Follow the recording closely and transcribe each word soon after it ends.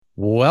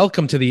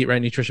Welcome to the Eat Right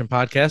Nutrition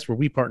Podcast, where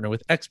we partner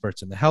with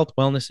experts in the health,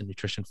 wellness, and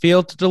nutrition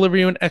field to deliver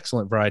you an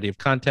excellent variety of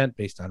content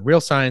based on real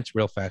science,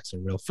 real facts,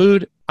 and real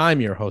food. I'm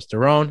your host,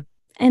 Daron.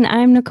 And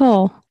I'm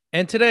Nicole.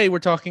 And today we're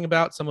talking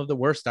about some of the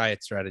worst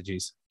diet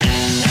strategies.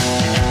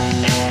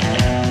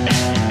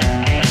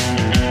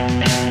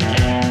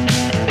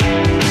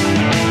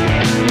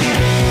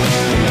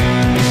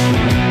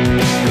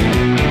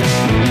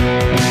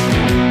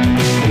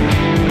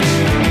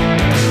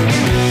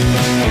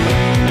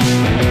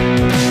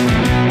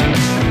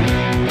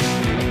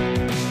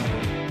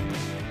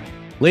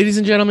 Ladies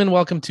and gentlemen,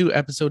 welcome to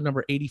episode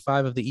number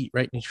 85 of the Eat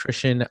Right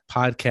Nutrition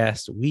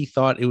Podcast. We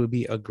thought it would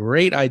be a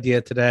great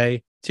idea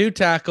today to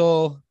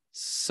tackle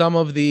some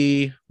of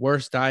the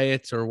worst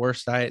diets or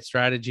worst diet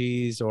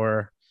strategies,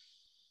 or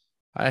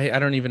I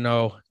don't even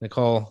know,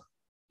 Nicole,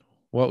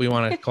 what we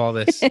want to call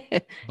this,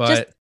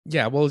 but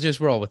we'll just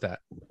roll with that.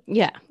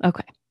 Yeah.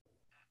 Okay.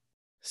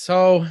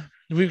 So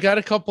we've got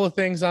a couple of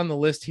things on the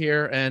list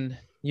here, and,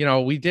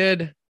 we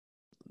did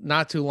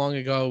not too long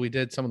ago, we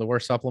did some of the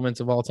worst supplements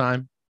of all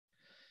time.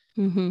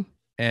 Mm-hmm.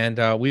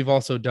 And we've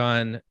also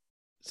done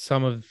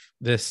some of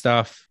this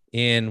stuff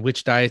in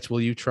which diets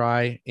will you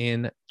try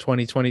in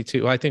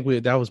 2022. I think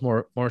that was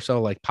more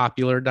so like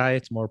popular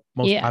diets, most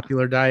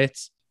popular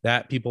diets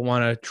that people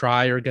want to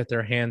try or get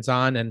their hands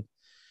on. And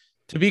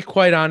to be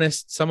quite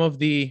honest, some of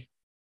the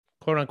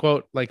quote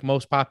unquote, like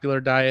most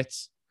popular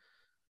diets,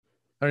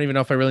 I don't even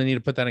know if I really need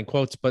to put that in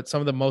quotes, but some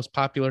of the most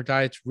popular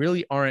diets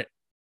really aren't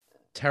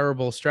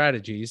terrible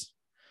strategies,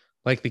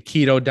 like the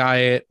keto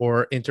diet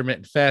or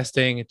intermittent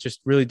fasting. It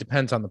just really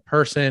depends on the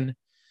person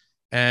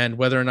and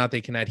whether or not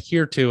they can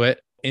adhere to it.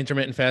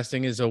 Intermittent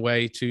fasting is a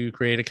way to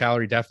create a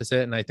calorie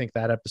deficit. And I think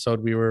that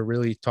episode, we were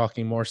really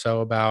talking more so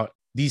about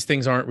these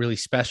things aren't really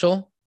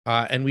special.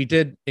 And we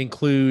did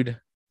include,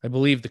 I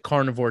believe, the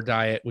carnivore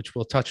diet, which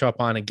we'll touch up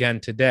on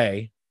again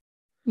today.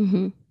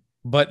 Mm-hmm.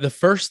 But the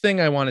first thing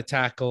I want to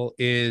tackle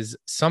is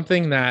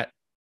something that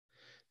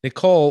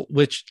Nicole,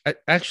 which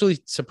actually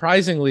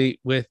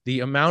surprisingly, with the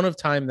amount of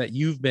time that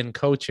you've been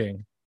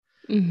coaching,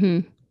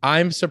 mm-hmm.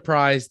 I'm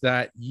surprised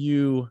that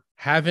you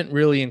haven't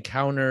really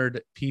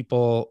encountered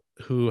people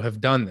who have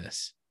done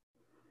this.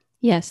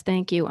 Yes,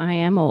 thank you. I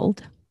am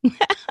old.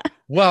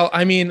 Well,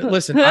 I mean,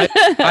 listen,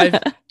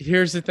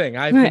 here's the thing.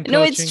 I've been coaching.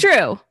 No, it's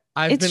true.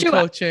 I've been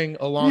coaching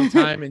a long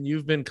time, and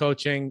you've been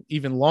coaching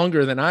even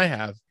longer than I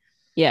have.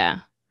 Yeah.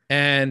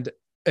 And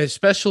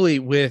especially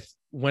with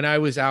when I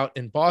was out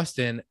in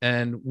Boston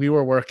and we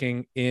were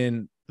working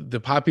in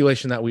the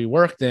population that we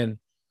worked in,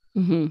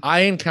 mm-hmm. I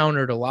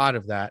encountered a lot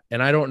of that.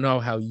 And I don't know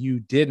how you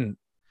didn't,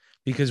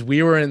 because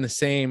we were in the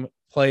same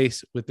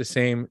place with the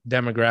same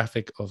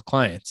demographic of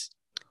clients.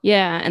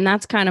 Yeah. And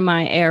that's kind of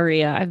my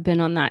area. I've been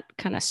on that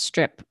kind of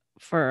strip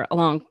for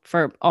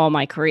all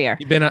my career.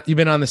 You've been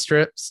on the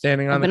strip,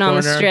 standing on the corner.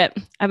 I've been on the strip.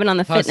 I've been on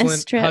the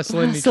fitness strip.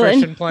 Hustling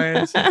nutrition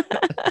plans.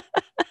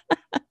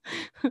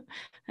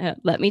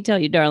 Let me tell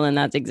you, darling,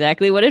 that's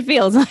exactly what it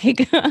feels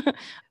like.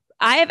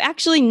 I have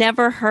actually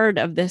never heard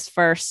of this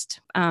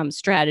first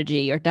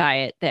strategy or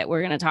diet that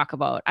we're going to talk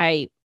about.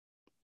 I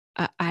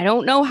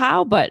don't know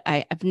how, but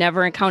I've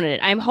never encountered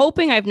it. I'm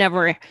hoping I've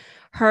never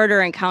heard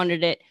or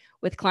encountered it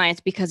with clients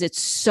because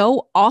it's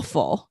so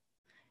awful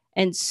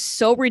and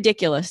so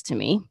ridiculous to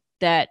me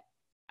that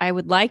I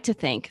would like to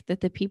think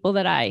that the people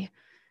that I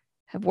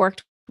have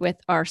worked with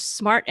are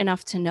smart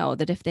enough to know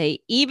that if they,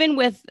 even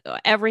with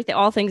everything,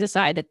 all things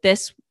aside, that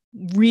this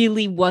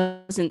really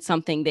wasn't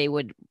something they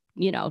would,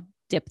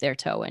 dip their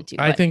toe into.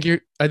 I think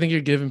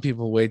you're giving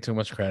people way too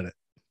much credit.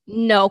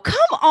 No, come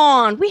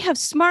on. We have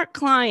smart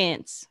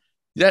clients.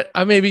 That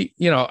maybe,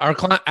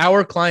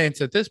 our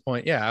clients at this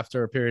point,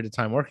 after a period of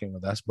time working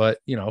with us, but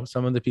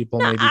some of the people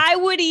maybe. I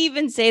would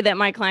even say that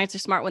my clients are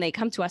smart when they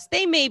come to us.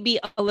 They may be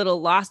a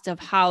little lost of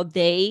how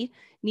they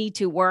need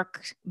to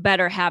work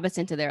better habits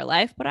into their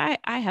life. But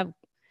I have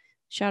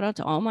shout out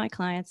to all my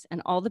clients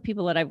and all the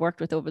people that I've worked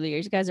with over the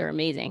years. You guys are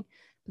amazing.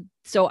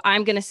 So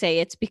I'm going to say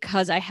it's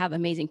because I have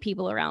amazing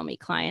people around me,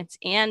 clients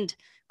and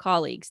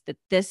colleagues, that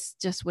this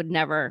just would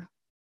never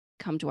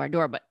come to our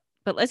door. But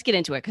let's get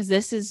into it, because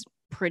this is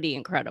pretty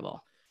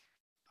incredible.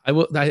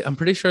 I'm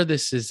pretty sure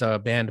this is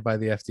banned by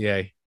the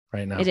FDA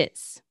right now.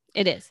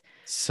 It is.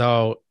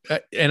 So,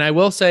 and I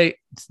will say,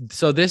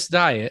 so this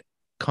diet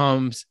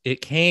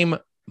came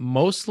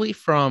mostly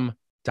from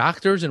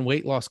doctors and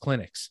weight loss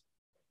clinics.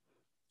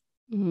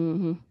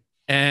 Mm-hmm.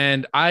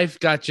 And I've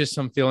got just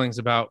some feelings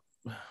about,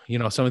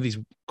 some of these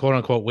quote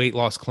unquote weight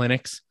loss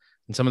clinics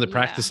and some of the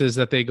practices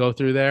that they go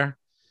through there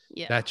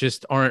that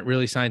just aren't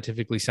really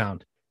scientifically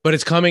sound. But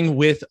it's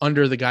coming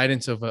under the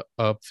guidance of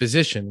a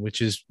physician, which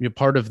is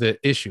part of the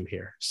issue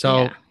here.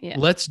 So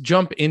let's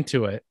jump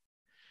into it.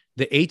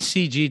 The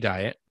HCG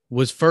diet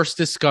was first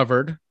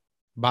discovered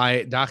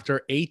by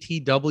Dr.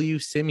 A.T.W.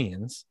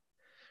 Simmons,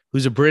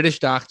 who's a British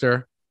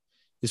doctor.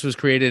 This was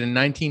created in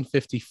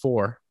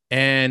 1954.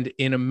 And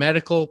in a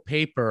medical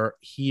paper,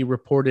 he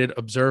reported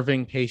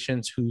observing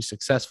patients who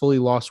successfully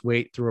lost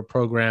weight through a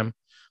program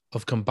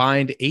of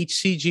combined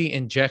HCG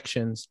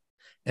injections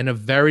and a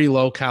very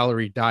low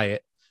calorie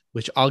diet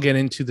which I'll get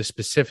into the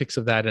specifics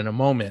of that in a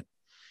moment,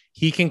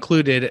 he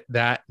concluded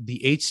that the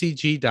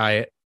HCG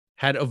diet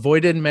had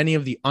avoided many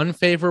of the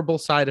unfavorable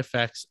side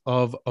effects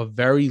of a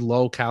very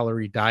low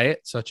calorie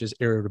diet, such as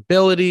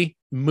irritability,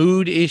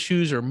 mood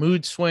issues or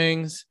mood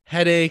swings,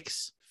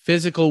 headaches,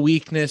 physical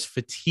weakness,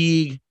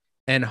 fatigue,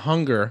 and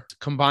hunger,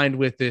 combined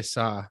with this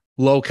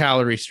low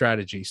calorie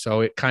strategy.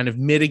 So it kind of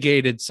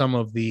mitigated some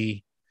of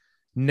the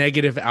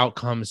negative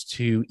outcomes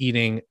to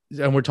eating.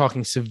 And we're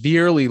talking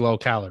severely low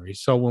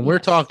calories. So when we're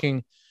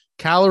talking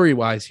calorie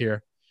wise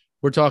here,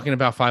 we're talking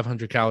about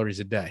 500 calories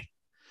a day,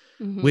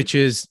 which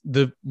is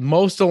the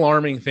most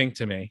alarming thing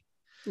to me.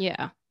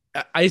 Yeah.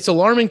 It's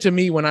alarming to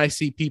me when I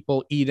see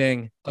people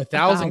eating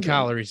 1,000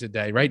 calories a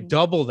day, right?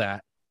 Double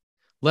that,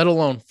 let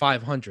alone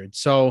 500.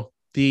 So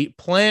the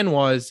plan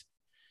was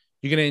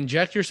you're going to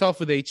inject yourself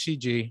with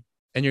HCG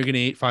and you're going to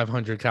eat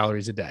 500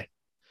 calories a day.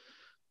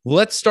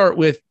 Let's start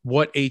with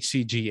what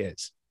HCG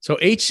is. So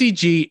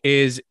HCG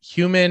is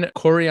human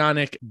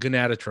chorionic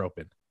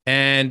gonadotropin.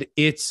 And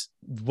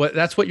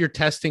that's what you're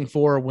testing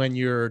for when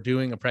you're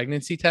doing a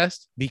pregnancy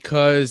test,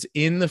 because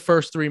in the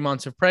first 3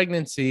 months of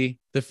pregnancy,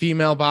 the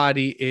female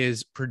body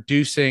is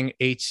producing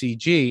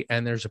HCG,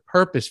 and there's a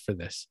purpose for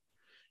this.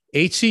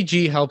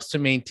 HCG helps to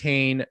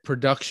maintain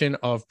production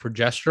of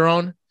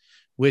progesterone,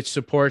 which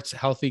supports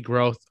healthy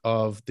growth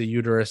of the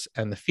uterus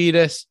and the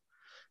fetus.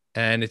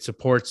 And it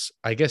supports,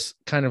 I guess,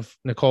 kind of,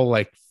 Nicole,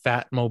 like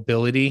fat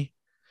mobility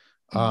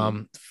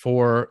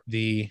for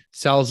the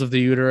cells of the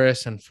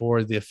uterus and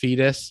for the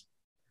fetus.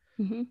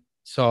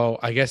 So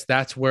I guess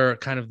that's where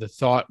kind of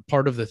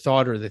part of the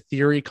thought or the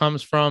theory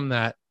comes from,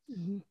 that,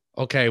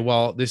 okay,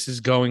 well, this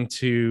is going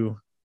to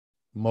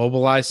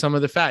mobilize some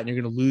of the fat and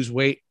you're going to lose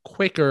weight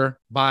quicker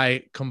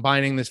by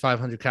combining this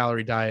 500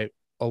 calorie diet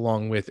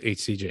along with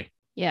HCG.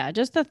 Yeah,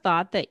 just the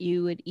thought that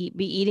you would be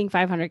eating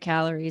 500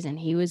 calories, and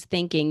he was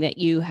thinking that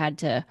you had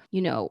to,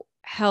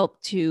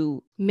 help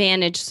to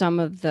manage some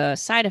of the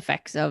side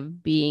effects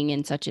of being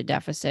in such a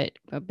deficit,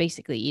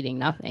 basically eating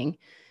nothing,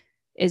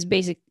 is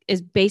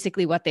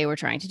basically what they were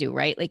trying to do,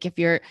 right? Like if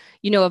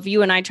if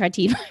you and I tried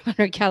to eat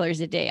 500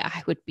 calories a day,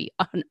 I would be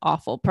an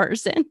awful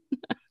person.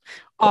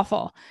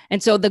 Awful.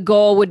 And so the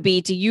goal would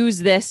be to use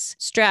this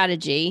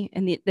strategy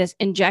and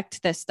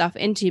inject this stuff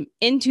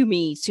into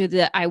me so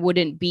that I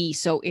wouldn't be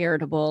so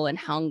irritable and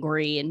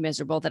hungry and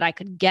miserable, that I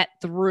could get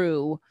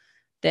through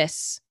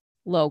this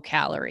low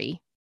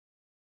calorie.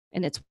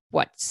 And it's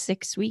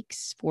 6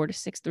 weeks, 3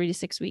 to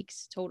 6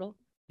 weeks total.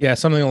 Yeah,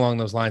 something along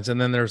those lines.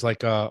 And then there's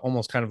like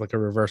almost kind of like a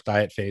reverse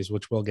diet phase,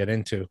 which we'll get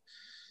into.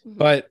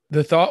 But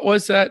the thought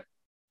was that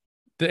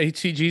the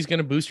HCG is going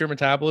to boost your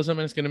metabolism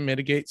and it's going to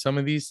mitigate some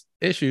of these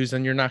issues,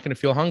 and you're not going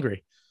to feel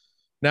hungry.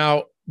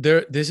 Now,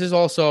 this is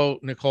also,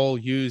 Nicole,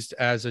 used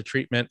as a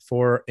treatment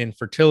for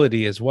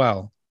infertility as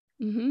well.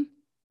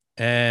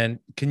 And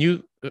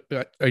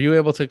are you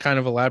able to kind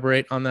of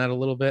elaborate on that a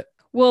little bit?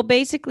 Well,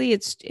 basically,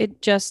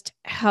 it just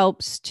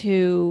helps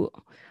to,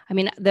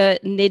 the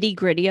nitty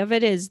gritty of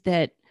it is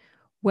that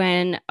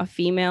when a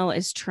female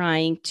is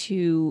trying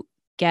to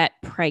get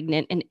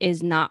pregnant and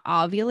is not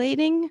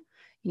ovulating,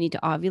 you need to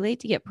ovulate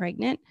to get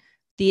pregnant.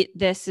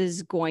 This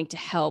is going to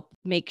help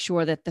make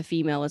sure that the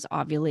female is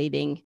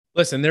ovulating.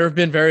 Listen, there have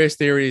been various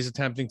theories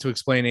attempting to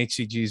explain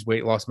HCG's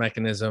weight loss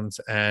mechanisms,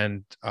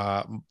 and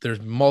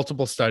there's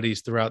multiple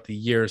studies throughout the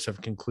years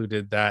have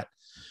concluded that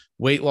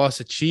weight loss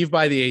achieved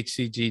by the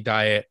HCG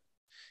diet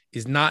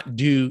is not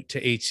due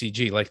to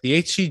HCG. Like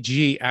the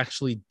HCG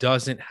actually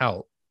doesn't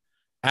help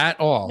at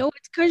all. No,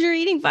 it's because you're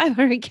eating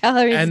 500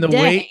 calories and a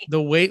day.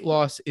 The weight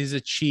loss is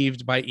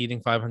achieved by eating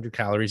 500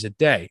 calories a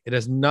day. It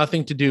has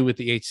nothing to do with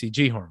the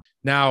HCG hormone.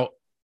 Now,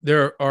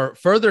 there are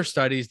further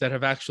studies that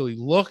have actually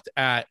looked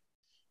at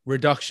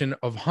reduction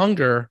of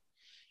hunger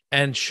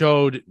and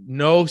showed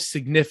no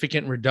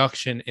significant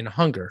reduction in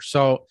hunger.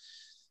 So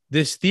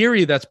this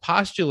theory that's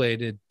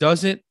postulated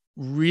doesn't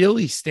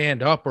really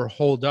stand up or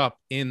hold up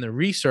in the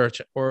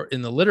research or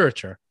in the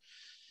literature.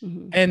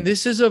 And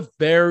this is a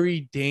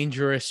very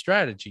dangerous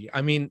strategy.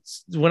 I mean,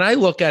 when I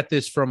look at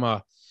this from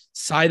a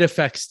side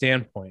effect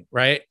standpoint,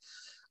 right?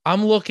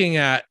 I'm looking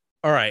at,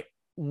 all right,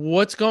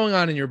 what's going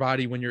on in your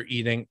body when you're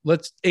eating?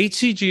 Let's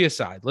HCG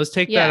aside. Let's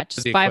take that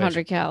just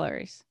 500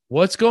 calories.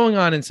 What's going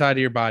on inside of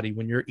your body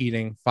when you're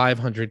eating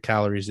 500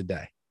 calories a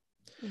day?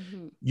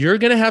 You're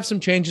going to have some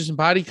changes in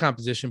body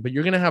composition, but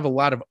you're going to have a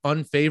lot of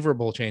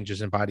unfavorable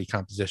changes in body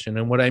composition.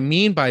 And what I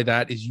mean by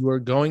that is you are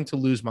going to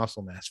lose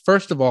muscle mass.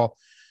 First of all,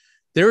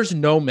 there's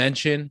no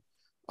mention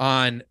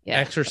on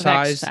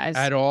exercise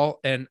at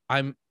all. And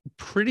I'm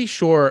pretty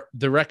sure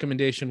the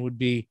recommendation would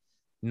be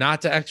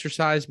not to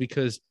exercise,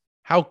 because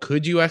how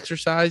could you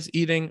exercise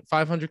eating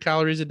 500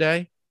 calories a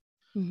day?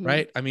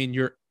 Right? I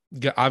mean,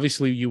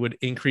 obviously you would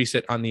increase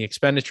it on the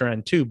expenditure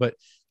end too, but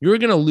you're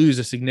going to lose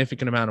a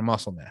significant amount of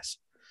muscle mass.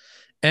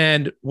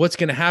 And what's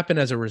going to happen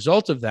as a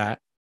result of that,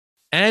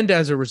 and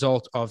as a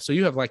result of, so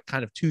you have like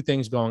kind of two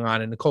things going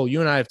on. And Nicole, you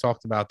and I have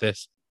talked about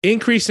this.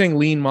 Increasing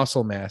lean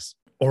muscle mass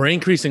or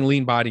increasing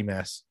lean body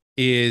mass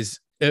is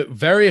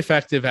very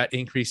effective at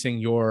increasing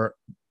your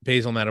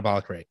basal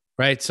metabolic rate,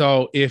 right?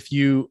 So if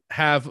you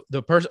have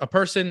a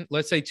person,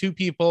 let's say two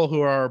people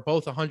who are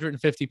both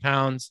 150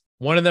 pounds,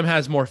 one of them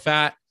has more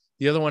fat,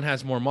 the other one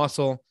has more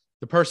muscle.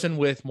 The person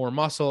with more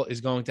muscle is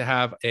going to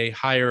have a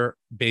higher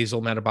basal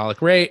metabolic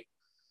rate,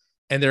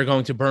 and they're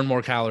going to burn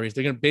more calories.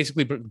 They're going to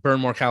basically burn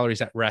more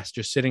calories at rest,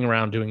 just sitting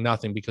around doing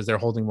nothing because they're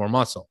holding more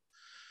muscle.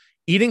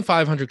 Eating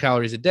 500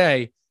 calories a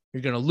day,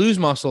 you're going to lose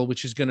muscle,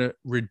 which is going to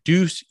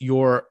reduce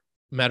your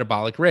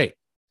metabolic rate.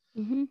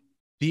 Mm-hmm.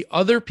 The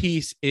other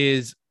piece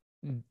is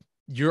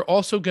you're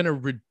also going to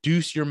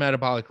reduce your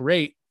metabolic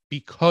rate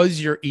because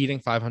you're eating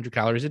 500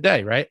 calories a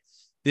day, right?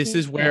 This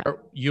is where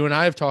you and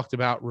I have talked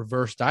about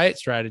reverse diet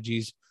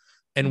strategies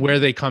and where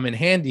they come in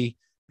handy,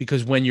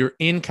 because when you're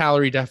in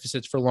calorie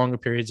deficits for longer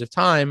periods of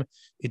time,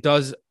 it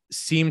does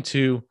seem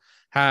to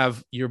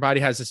have your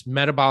body has this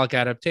metabolic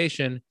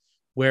adaptation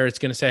where it's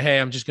going to say, hey,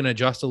 I'm just going to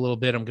adjust a little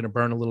bit. I'm going to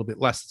burn a little bit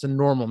less. It's a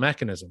normal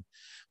mechanism.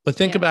 But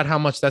think about how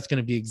much that's going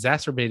to be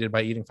exacerbated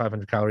by eating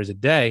 500 calories a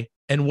day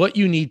and what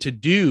you need to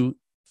do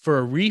for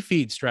a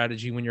refeed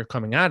strategy when you're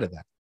coming out of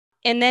that.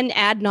 And then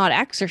add not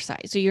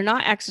exercise. So you're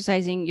not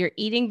exercising, you're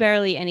eating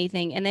barely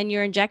anything, and then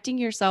you're injecting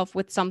yourself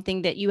with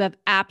something that you have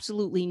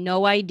absolutely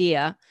no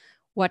idea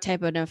what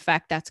type of an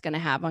effect that's going to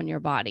have on your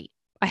body.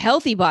 A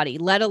healthy body,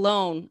 let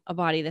alone a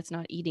body that's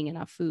not eating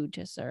enough food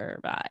to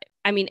survive.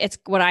 I mean, it's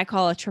what I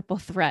call a triple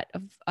threat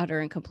of utter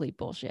and complete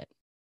bullshit.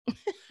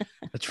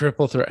 A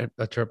triple threat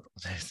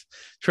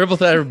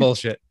of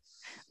bullshit.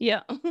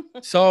 Yeah.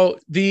 So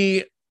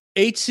the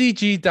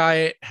HCG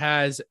diet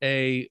has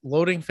a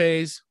loading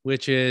phase,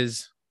 which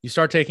is you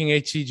start taking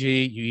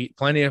HCG, you eat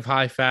plenty of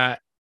high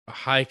fat,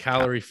 high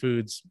calorie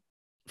foods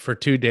for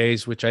 2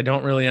 days, which I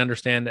don't really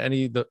understand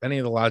any of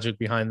the logic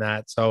behind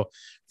that. So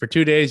for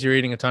 2 days, you're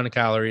eating a ton of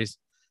calories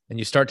and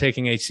you start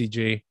taking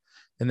HCG.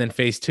 And then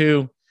phase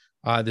 2,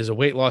 there's a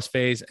weight loss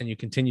phase and you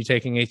continue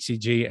taking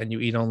HCG and you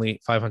eat only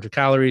 500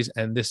 calories.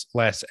 And this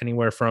lasts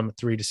anywhere from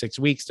 3 to 6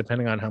 weeks,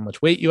 depending on how much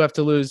weight you have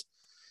to lose.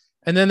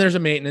 And then there's a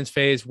maintenance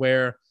phase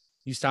where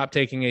you stop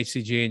taking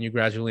HCG and you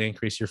gradually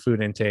increase your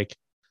food intake.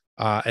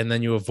 And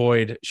then you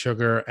avoid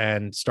sugar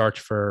and starch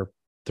for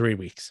 3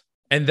 weeks.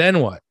 And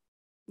then what?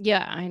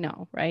 Yeah, I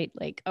know, right?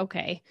 Like,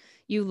 okay,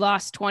 you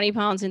lost 20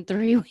 pounds in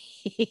 3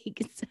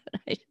 weeks.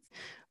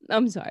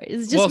 I'm sorry.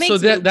 It just makes me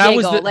giggle.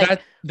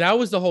 That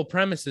was the whole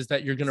premise, is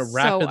that you're going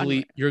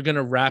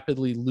to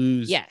rapidly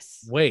lose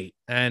weight.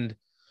 And,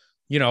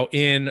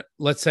 in,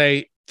 let's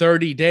say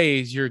 30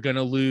 days, you're going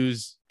to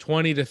lose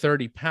 20 to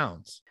 30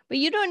 pounds. But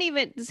you don't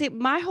even see,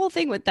 my whole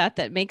thing with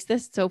that makes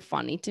this so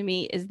funny to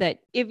me is that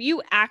if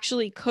you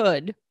actually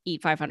could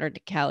eat 500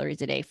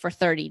 calories a day for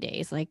 30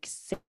 days, like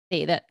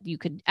say that you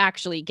could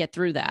actually get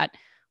through that,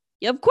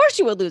 of course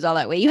you would lose all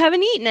that weight. You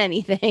haven't eaten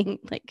anything.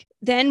 Like,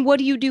 then what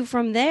do you do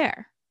from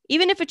there?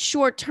 Even if it's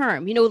short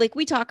term, like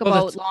we talk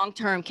about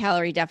long-term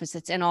calorie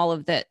deficits and all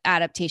of the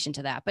adaptation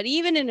to that. But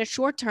even in a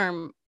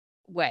short-term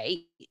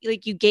way,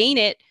 like you gain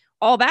it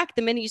all back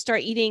the minute you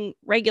start eating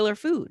regular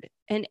food.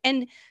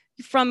 And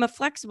from a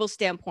flexible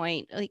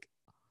standpoint, like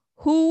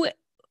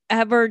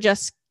whoever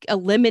just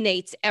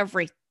eliminates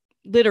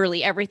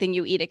literally everything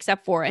you eat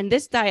except for, and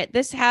this diet,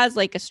 this has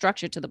like a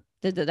structure to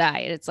the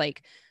diet. It's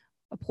like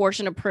a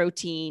portion of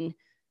protein,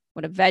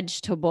 a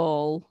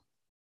vegetable,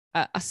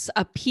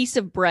 a piece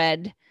of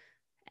bread.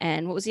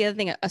 And what was the other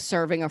thing? A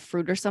serving of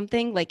fruit or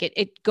something. Like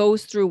it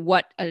goes through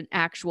what an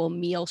actual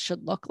meal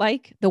should look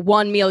like. The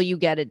one meal you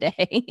get a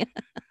day.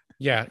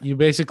 Yeah, you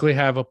basically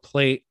have a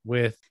plate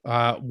with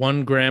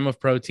 1 gram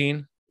of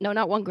protein. No,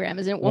 not 1 gram.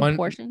 Isn't it one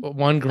portion?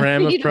 1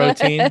 gram of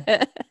protein,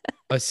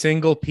 a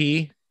single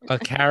pea, a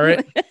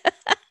carrot,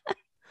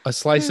 a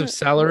slice of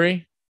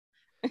celery,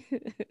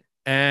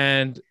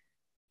 and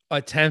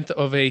 1/10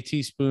 of a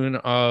teaspoon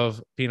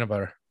of peanut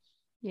butter.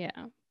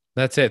 Yeah.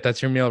 That's it.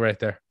 That's your meal right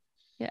there.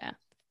 Yeah.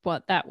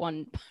 What that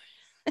one.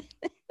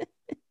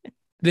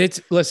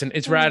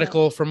 It's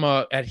radical from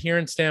a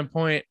adherence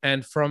standpoint,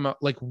 and from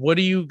what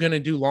are you going to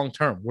do long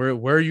term? Where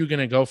are you going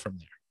to go from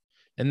there?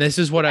 And this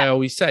is what I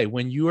always say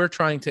when you are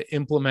trying to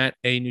implement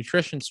a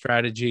nutrition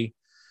strategy.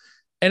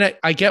 And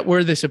I get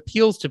where this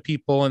appeals to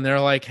people, and they're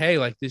like, hey,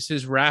 this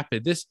is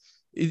rapid.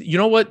 You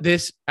know what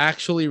this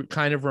actually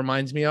kind of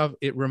reminds me of?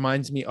 It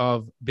reminds me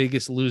of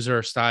Biggest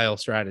Loser style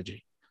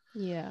strategy.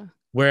 Yeah.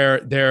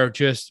 Where they're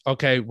just,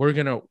 okay, we're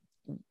going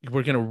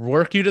to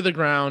work you to the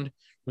ground.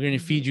 We're going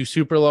to feed you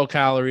super low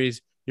calories.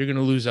 You're going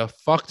to lose a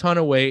fuck ton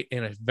of weight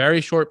in a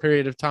very short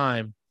period of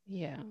time.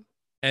 Yeah.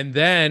 And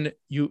then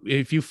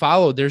if you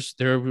follow,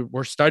 there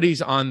were studies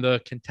on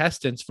the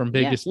contestants from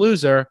Biggest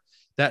Loser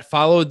that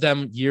followed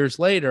them years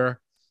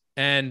later,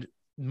 and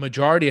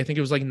majority, I think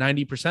it was like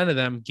 90% of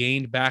them,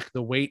 gained back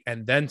the weight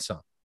and then some.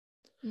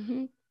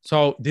 Mm-hmm.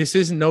 So this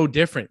is no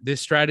different.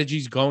 This strategy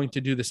is going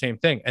to do the same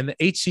thing. And the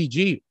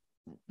HCG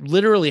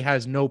literally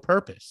has no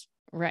purpose.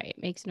 Right.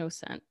 Makes no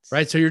sense.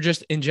 Right. So you're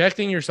just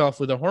injecting yourself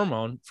with a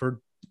hormone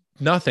for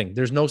nothing.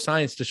 There's no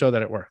science to show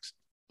that it works.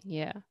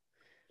 Yeah.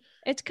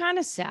 It's kind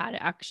of sad,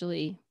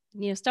 actually.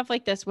 Stuff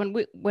like this.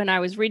 When I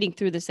was reading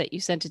through this, that you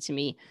sent it to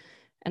me,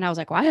 and I was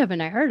like, why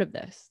haven't I heard of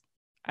this?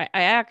 I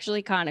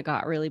actually kind of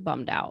got really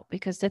bummed out,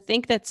 because to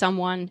think that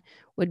someone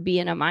would be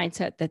in a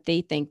mindset that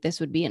they think this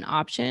would be an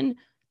option,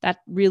 that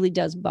really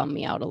does bum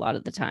me out a lot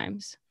of the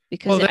times,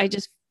 because Well, I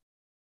just,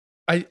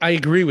 I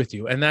agree with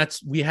you. And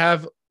we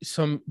have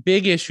some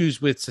big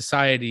issues with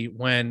society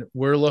when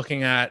we're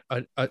looking at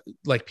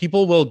like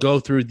people will go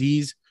through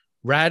these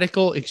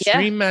radical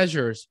extreme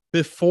measures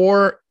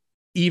before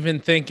even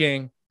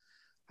thinking,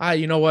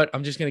 you know what?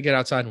 I'm just going to get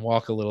outside and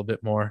walk a little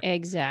bit more.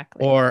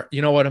 exactly. Or,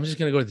 you know what? I'm just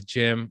going to go to the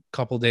gym a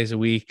couple days a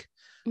week.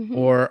 Mm-hmm.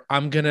 Or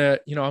I'm going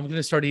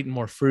to start eating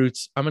more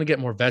fruits. I'm going to get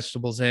more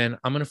vegetables in.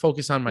 I'm going to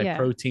focus on my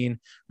protein,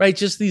 right?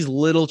 Just these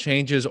little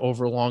changes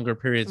over longer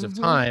periods of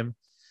time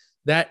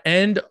that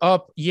end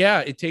up,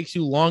 it takes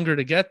you longer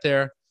to get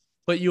there,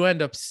 but you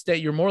end up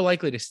you're more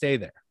likely to stay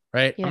there,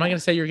 right? I'm not going to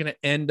say you're going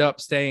to end up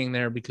staying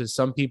there, because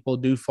some people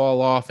do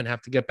fall off and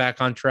have to get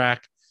back on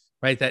track,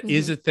 right? That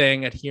is a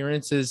thing.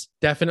 Adherence is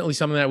definitely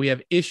something that we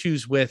have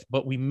issues with,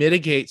 but we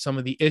mitigate some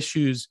of the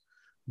issues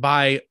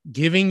by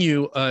giving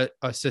you a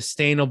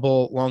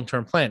sustainable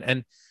long-term plan.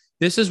 And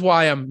this is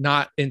why I'm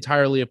not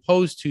entirely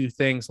opposed to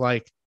things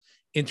like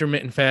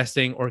intermittent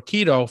fasting or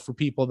keto for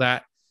people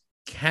that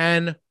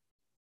can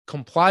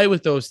comply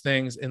with those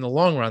things in the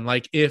long run.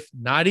 Like if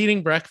not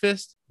eating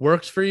breakfast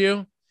works for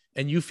you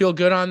and you feel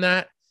good on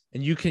that,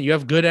 and you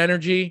have good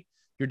energy,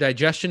 your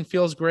digestion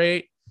feels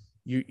great,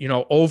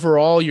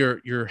 overall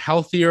you're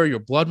healthier, your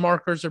blood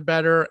markers are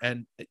better,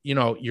 and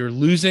you're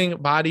losing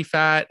body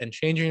fat and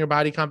changing your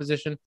body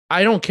composition,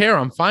 I don't care.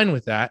 I'm fine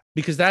with that,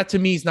 because that to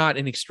me is not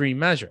an extreme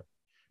measure,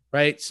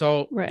 right?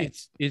 So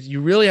it's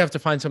you really have to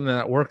find something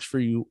that works for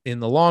you in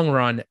the long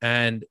run,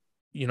 and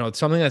it's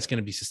something that's going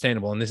to be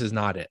sustainable, and this is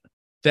not it.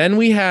 Then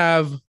we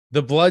have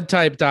the blood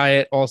type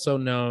diet, also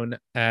known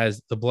as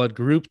the blood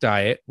group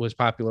diet, was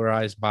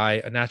popularized by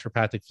a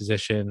naturopathic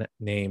physician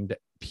named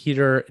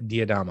Peter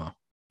D'Adamo.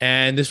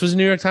 And this was a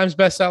New York Times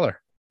bestseller.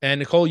 And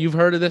Nicole, you've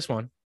heard of this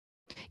one.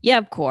 Yeah,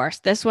 of course.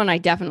 This one I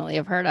definitely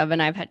have heard of.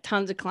 And I've had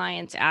tons of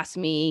clients ask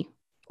me,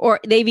 or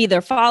they've either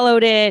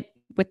followed it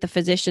with the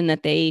physician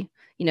that they,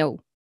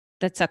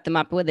 that set them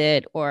up with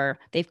it, or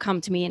they've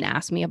come to me and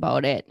asked me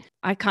about it.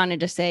 I kind of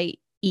just say,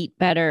 eat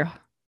better,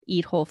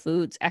 eat whole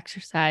foods,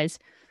 exercise.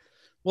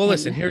 Well,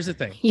 listen, here's the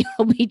thing.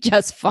 You'll be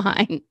just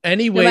fine.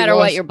 No matter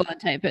what your blood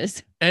type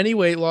is. Any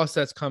weight loss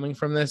that's coming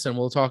from this, and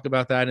we'll talk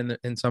about that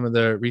in some of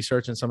the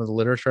research and some of the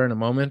literature in a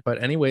moment,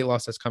 but any weight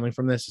loss that's coming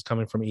from this is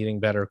coming from eating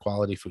better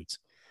quality foods.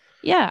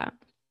 Yeah.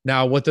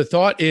 Now, what the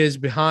thought is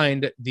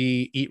behind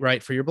the eat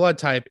right for your blood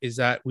type is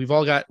that we've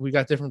got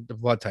different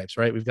blood types,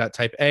 right? We've got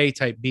type A,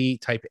 type B,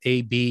 type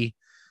AB,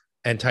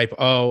 and type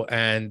O.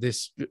 And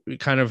this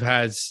kind of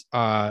has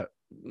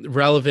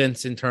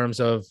relevance in terms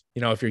of,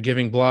 if you're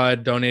giving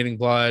blood, donating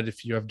blood,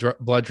 if you have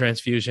blood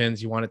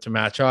transfusions, you want it to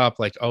match up.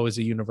 Like O is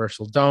a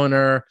universal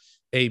donor,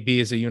 AB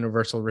is a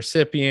universal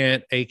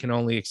recipient, A can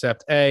only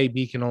accept A,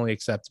 B can only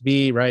accept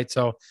B, right?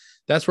 So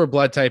that's where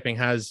blood typing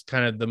has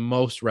kind of the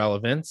most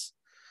relevance.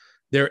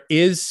 There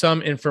is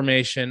some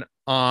information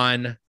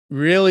on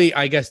really,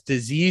 I guess,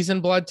 disease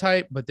and blood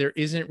type, but there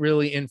isn't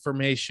really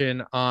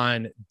information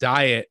on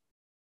diet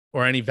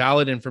or any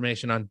valid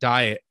information on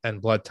diet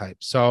and blood type.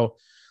 So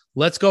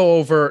let's go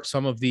over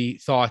some of the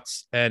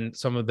thoughts and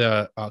some of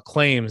the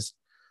claims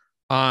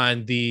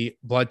on the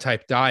blood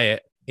type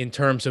diet in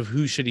terms of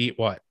who should eat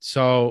what.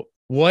 So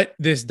what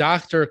this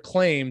doctor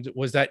claimed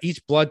was that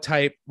each blood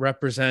type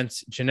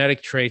represents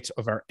genetic traits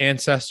of our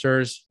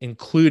ancestors,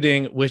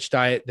 including which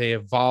diet they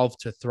evolved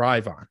to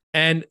thrive on.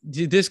 And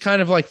this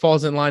kind of like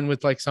falls in line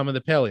with like some of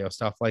the paleo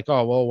stuff, like,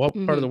 oh, well, what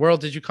part of the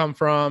world did you come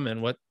from?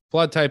 And what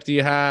blood type do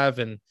you have?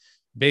 And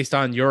based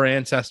on your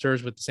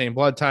ancestors with the same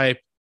blood type,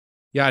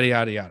 yada,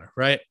 yada, yada,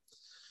 right?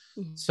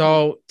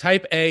 So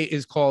type A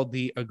is called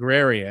the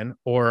agrarian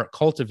or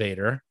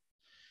cultivator.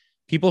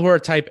 People who are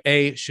type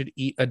A should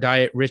eat a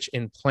diet rich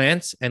in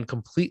plants and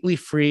completely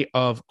free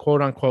of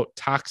quote unquote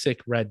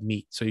toxic red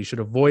meat. So you should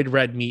avoid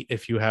red meat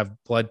if you have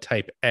blood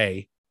type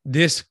A.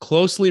 This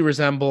closely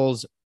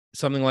resembles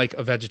something like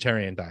a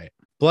vegetarian diet.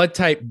 Blood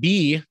type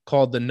B,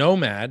 called the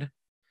nomad.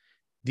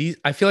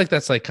 I feel like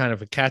that's like kind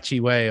of a catchy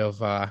way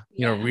of,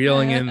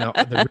 reeling in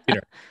the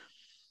reader.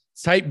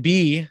 Type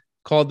B,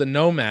 called the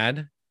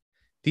nomad.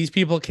 These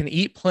people can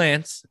eat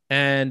plants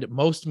and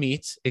most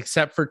meats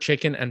except for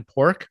chicken and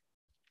pork,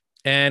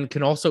 and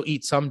can also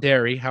eat some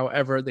dairy.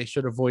 However, they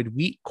should avoid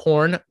wheat,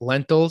 corn,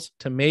 lentils,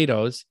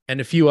 tomatoes,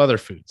 and a few other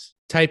foods.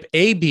 Type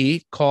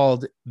AB,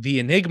 called the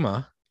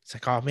enigma. It's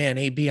like, oh man,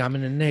 AB, I'm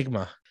an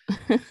enigma.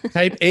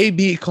 Type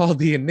AB, called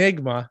the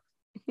enigma,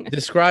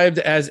 described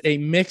as a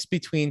mix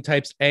between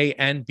types A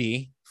and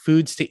B.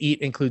 Foods to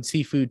eat include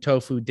seafood,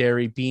 tofu,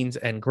 dairy, beans,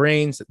 and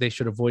grains. They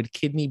should avoid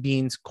kidney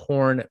beans,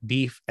 corn,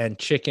 beef, and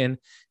chicken.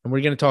 And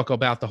we're going to talk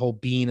about the whole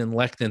bean and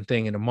lectin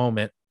thing in a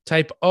moment.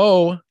 Type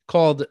O,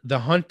 called the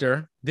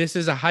hunter. This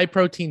is a high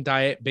protein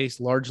diet based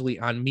largely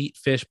on meat,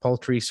 fish,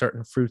 poultry,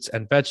 certain fruits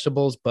and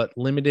vegetables, but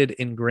limited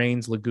in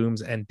grains,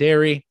 legumes, and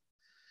dairy.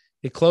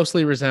 It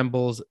closely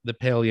resembles the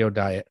paleo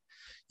diet.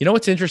 You know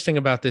what's interesting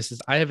about this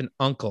is I have an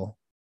uncle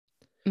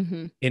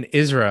in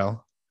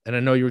Israel and I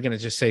know you were going to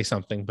just say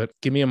something, but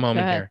give me a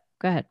moment here.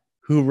 Go ahead.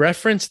 Who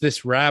referenced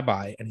this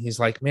rabbi, and he's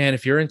like, man,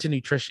 if you're into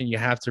nutrition, you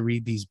have to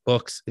read these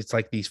books. It's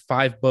like these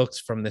 5 books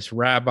from this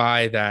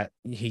rabbi that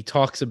he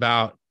talks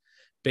about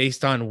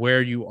based on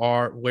where you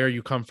are, where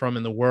you come from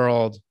in the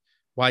world,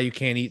 why you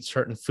can't eat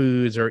certain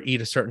foods or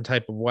eat a certain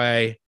type of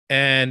way.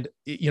 And,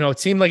 it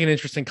seemed like an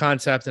interesting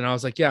concept. And I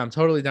was like, yeah, I'm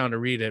totally down to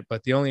read it.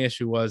 But the only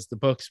issue was the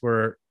books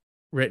were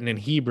written in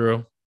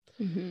Hebrew.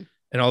 Mm-hmm.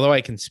 And although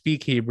I can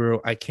speak Hebrew,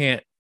 I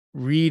can't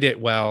read it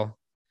well.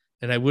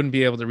 And I wouldn't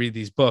be able to read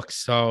these books.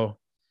 So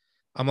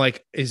I'm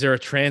like, is there a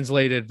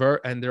translated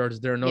and there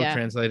are no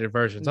translated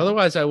versions. Mm-hmm.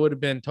 Otherwise, I would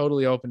have been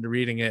totally open to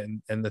reading it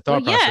and the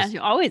thought process.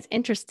 Yeah, always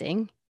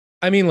interesting.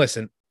 I mean,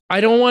 listen,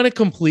 I don't want to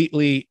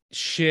completely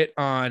shit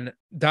on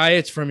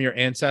diets from your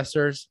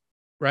ancestors,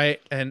 right?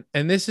 And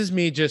this is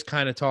me just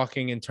kind of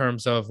talking in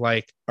terms of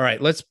like, all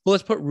right, let's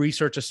put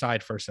research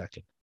aside for a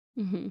second.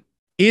 Mm-hmm.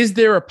 Is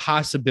there a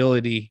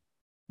possibility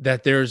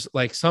that there's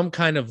like some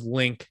kind of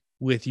link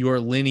with your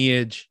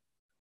lineage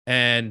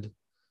and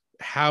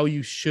how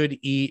you should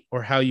eat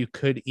or how you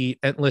could eat?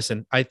 And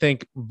listen, I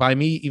think by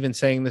me even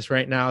saying this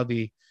right now,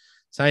 the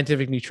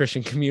scientific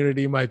nutrition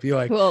community might be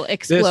like, will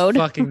explode.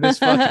 This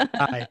fucking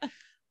guy.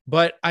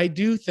 But I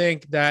do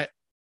think that,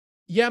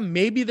 yeah,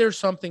 maybe there's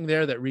something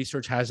there that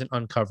research hasn't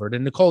uncovered.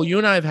 And Nicole, you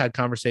and I have had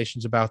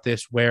conversations about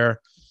this where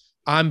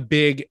I'm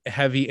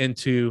heavy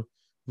into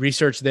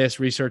research this,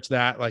 research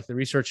that, like the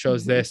research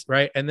shows this,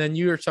 right? And then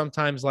you're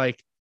sometimes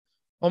like,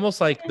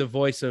 almost like the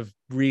voice of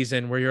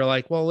reason where you're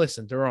like, well,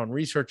 listen, Daron,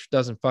 research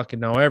doesn't fucking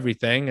know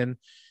everything. And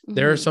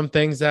there are some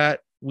things that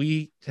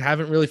we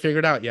haven't really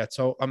figured out yet.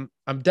 So I'm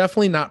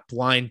definitely not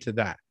blind to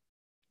that.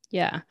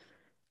 Yeah.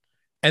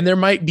 And there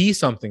might be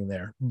something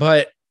there,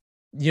 but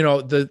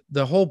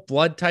the whole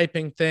blood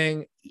typing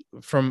thing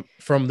from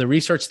the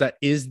research that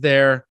is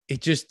there,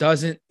 it just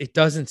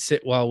doesn't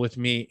sit well with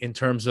me in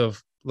terms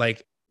of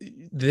like,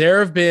 there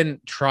have been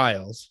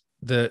trials,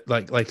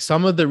 like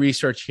some of the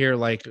research here,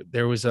 like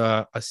there was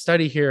a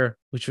study here,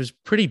 which was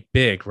pretty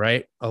big,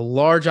 right? A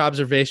large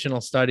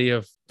observational study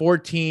of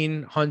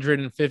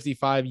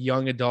 1,455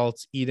 young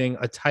adults eating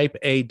a type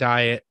A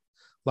diet,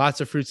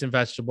 lots of fruits and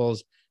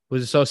vegetables,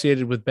 was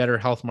associated with better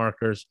health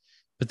markers.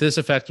 But this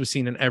effect was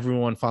seen in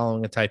everyone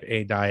following a type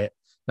A diet,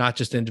 not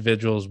just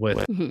individuals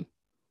with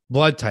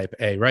blood type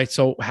A, right?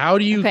 So how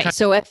do you...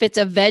 So if it's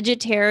a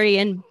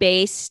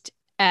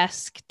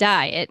vegetarian-based-esque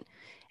diet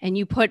and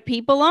you put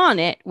people on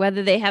it,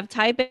 whether they have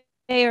type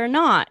A or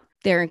not,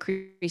 they're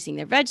increasing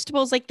their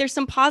vegetables. Like there's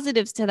some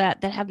positives to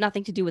that have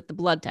nothing to do with the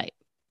blood type.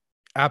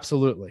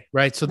 Absolutely.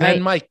 Right. So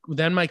then my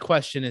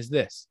question is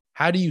this: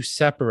 how do you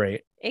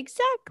separate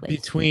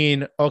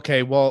between,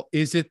 okay, well,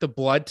 is it the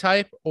blood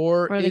type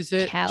or is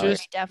it calorie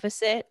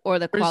deficit or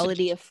the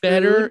quality of food?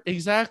 Better?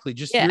 Exactly.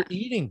 Just you're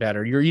eating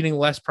better. You're eating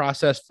less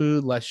processed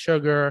food, less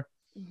sugar,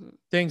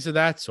 things of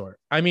that sort.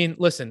 I mean,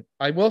 listen,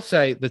 I will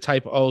say the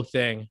type O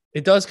thing,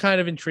 it does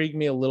kind of intrigue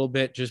me a little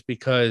bit just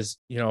because,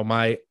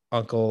 my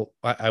uncle,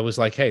 I was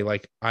like, hey,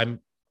 like I'm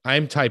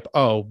type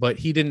O, but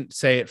he didn't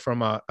say it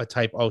from a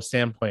type O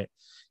standpoint.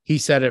 He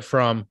said it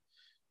from,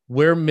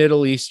 we're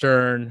Middle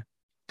Eastern,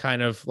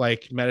 kind of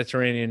like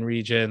Mediterranean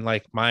region.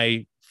 Like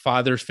my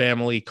father's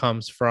family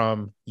comes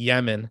from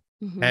Yemen.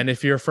 And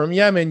if you're from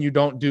Yemen, you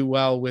don't do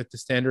well with the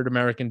standard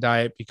American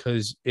diet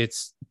because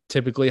it's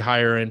typically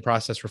higher in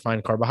processed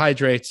refined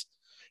carbohydrates.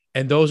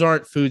 And those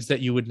aren't foods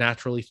that you would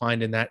naturally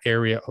find in that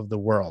area of the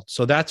world.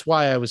 So that's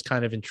why I was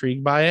kind of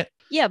intrigued by it.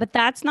 Yeah, but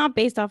that's not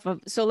based off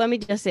of... So let me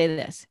just say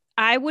this.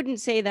 I wouldn't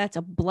say that's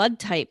a blood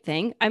type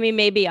thing. I mean,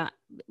 maybe,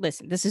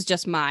 listen, this is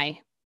just my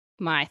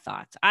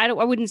thoughts. I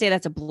wouldn't say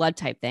that's a blood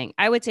type thing.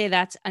 I would say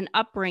that's an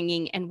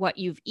upbringing and what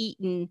you've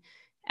eaten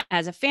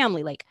as a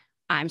family. Like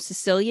I'm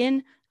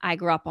Sicilian. I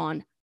grew up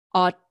on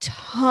a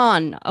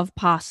ton of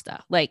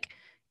pasta. Like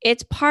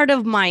it's part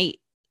of my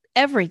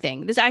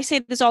everything. I say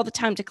this all the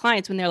time to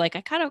clients when they're like,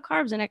 I cut out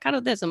carbs and I cut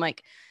out this. I'm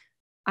like,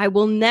 I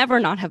will never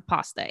not have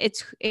pasta.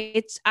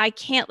 I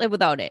can't live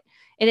without it.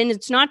 And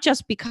it's not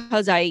just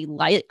because I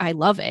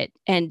love it.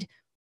 And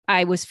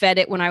I was fed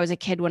it when I was a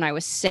kid, when I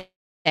was sick,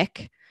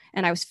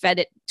 and I was fed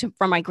it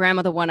from my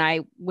grandmother when I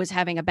was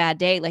having a bad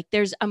day. Like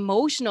there's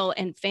emotional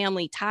and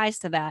family ties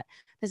to that.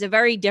 There's a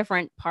very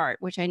different part,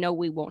 which I know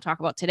we won't talk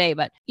about today,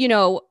 but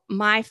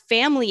my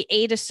family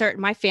ate a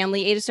certain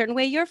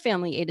way. Your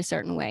family ate a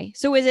certain way.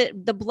 So is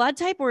it the blood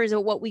type or is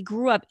it what we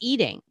grew up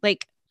eating?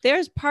 Like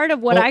there's part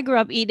of what I grew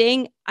up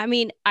eating. I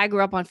mean, I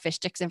grew up on fish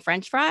sticks and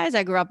French fries.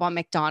 I grew up on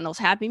McDonald's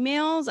Happy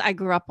Meals. I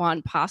grew up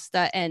on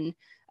pasta and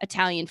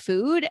Italian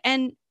food,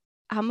 and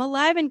I'm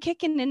alive and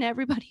kicking in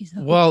everybody's.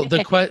 Well,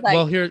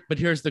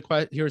 here's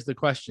the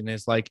question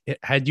is like,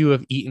 had you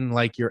have eaten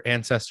like your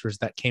ancestors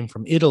that came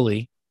from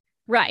Italy,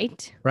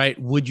 right,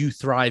 would you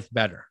thrive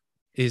better?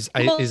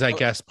 I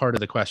guess part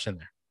of the question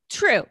there.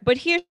 True, but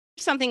here's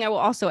something I will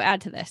also add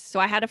to this. So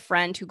I had a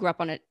friend who grew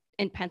up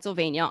in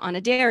Pennsylvania on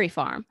a dairy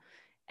farm,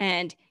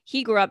 and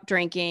he grew up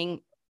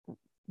drinking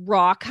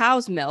raw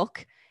cow's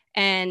milk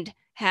and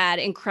had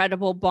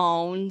incredible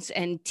bones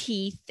and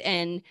teeth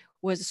and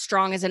was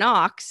strong as an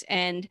ox.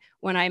 And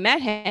when I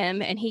met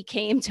him and he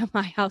came to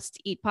my house to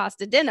eat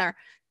pasta dinner,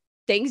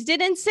 things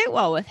didn't sit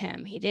well with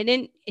him. He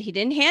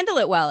didn't handle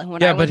it well. And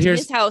when I went to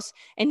his house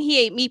and he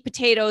ate meat,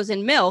 potatoes,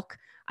 and milk,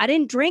 I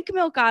didn't drink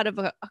milk out of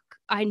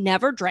I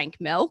never drank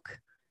milk.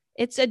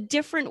 It's a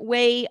different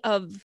way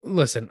of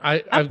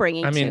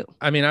upbringing.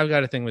 I mean, I've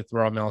got a thing with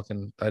raw milk,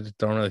 and I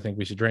don't really think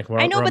we should drink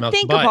raw milk.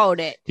 Think about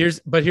it. Here's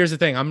the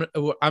thing.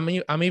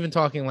 I'm even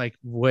talking like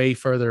way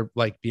further,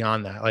 like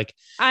beyond that. Like,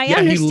 I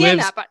understand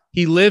that, but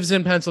he lives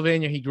in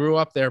Pennsylvania. He grew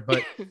up there,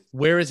 but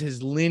where is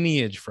his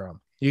lineage from?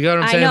 You got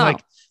what I'm saying? I know.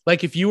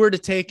 Like if you were to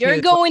take,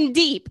 you're going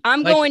deep.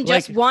 I'm going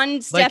just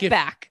one step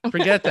back.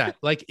 Forget that.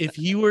 Like if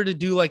you were to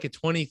do like a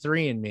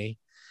 23andMe.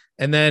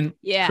 And then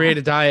create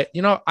a diet,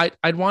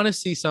 I'd want to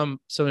see some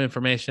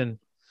information.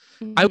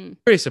 Mm-hmm. I'm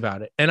curious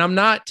about it. And I'm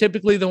not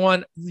typically the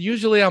one.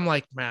 Usually I'm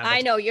like, man, I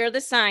know you're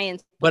the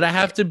science, but I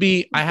have to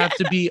be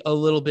a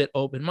little bit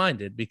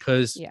open-minded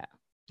because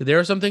there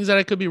are some things that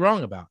I could be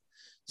wrong about.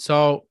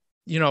 So,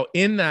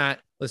 in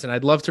that, listen,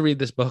 I'd love to read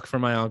this book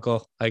from my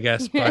uncle, I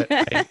guess, but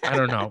I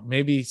don't know.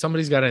 Maybe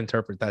somebody's got to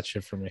interpret that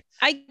shit for me.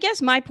 I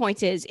guess my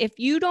point is, if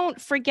you don't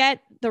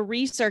forget the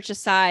research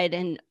aside,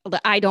 and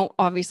I don't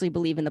obviously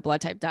believe in the blood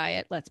type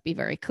diet, let's be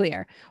very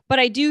clear, but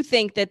I do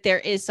think that there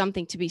is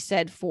something to be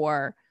said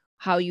for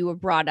how you were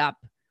brought up,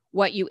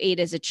 what you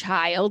ate as a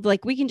child.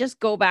 Like we can just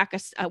go back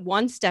a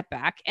one step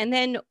back, and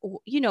then,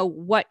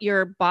 what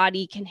your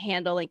body can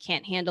handle and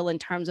can't handle in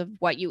terms of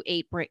what you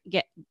ate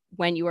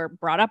when you were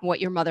brought up, and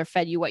what your mother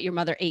fed you, what your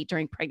mother ate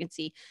during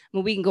pregnancy. I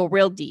mean, we can go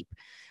real deep,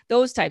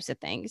 those types of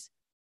things.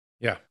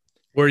 Yeah.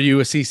 Were you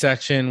a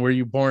C-section? Were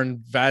you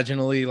born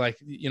vaginally? Like,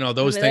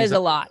 those things. There's a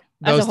lot.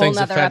 That's a whole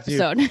nother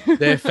episode.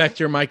 They affect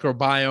your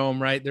microbiome,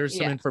 right? There's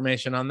some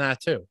information on that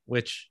too,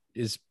 which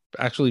is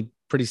actually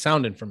pretty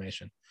sound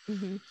information.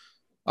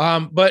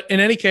 Mm-hmm. But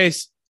in any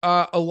case,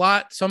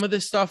 some of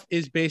this stuff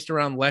is based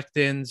around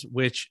lectins,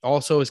 which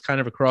also is kind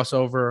of a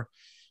crossover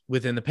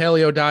within the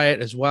paleo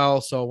diet as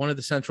well. So one of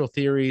the central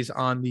theories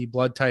on the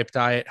blood type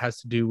diet has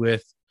to do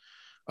with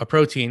a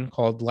protein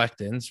called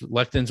lectins.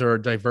 Lectins are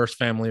a diverse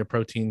family of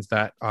proteins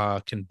that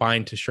can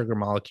bind to sugar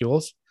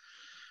molecules.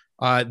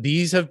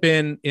 These have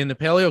been, in the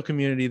paleo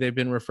community, they've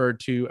been referred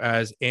to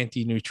as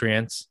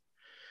anti-nutrients.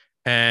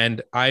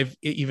 And I've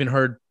even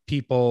heard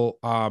people,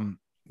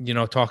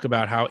 talk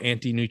about how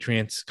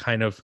anti-nutrients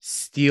kind of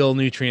steal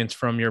nutrients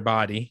from your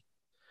body,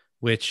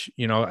 which,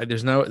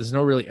 there's no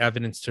really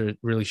evidence to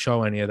really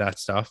show any of that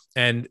stuff.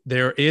 And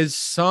there is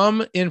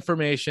some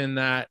information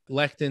that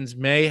lectins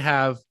may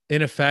have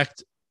an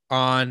effect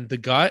on the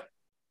gut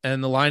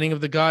and the lining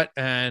of the gut.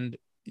 And,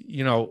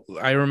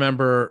 I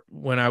remember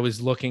when I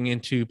was looking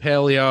into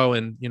paleo,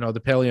 and,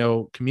 the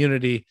paleo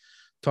community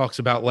talks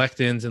about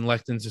lectins, and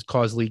lectins just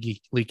cause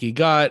leaky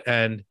gut,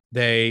 and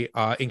they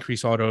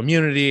increase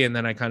autoimmunity. And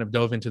then I kind of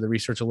dove into the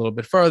research a little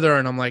bit further,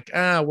 and I'm like,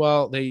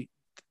 well, we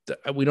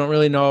don't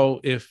really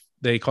know if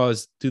do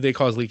they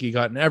cause leaky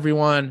gut in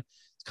everyone.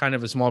 It's kind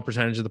of a small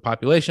percentage of the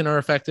population are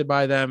affected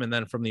by them. And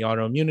then from the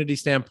autoimmunity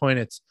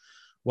standpoint,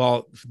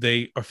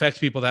 they affect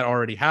people that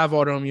already have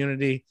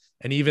autoimmunity.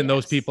 And even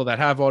those people that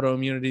have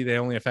autoimmunity, they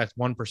only affect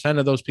 1%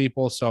 of those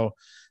people. So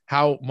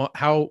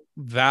how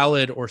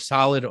valid or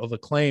solid of a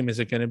claim is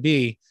it going to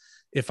be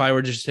if I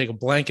were to just take a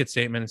blanket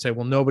statement and say,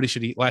 well, nobody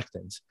should eat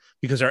lectins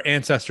because our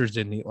ancestors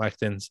didn't eat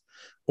lectins,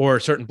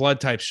 or certain blood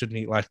types shouldn't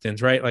eat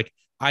lectins, right? Like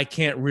I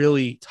can't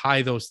really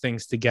tie those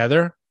things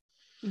together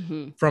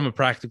from a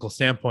practical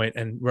standpoint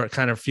and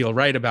kind of feel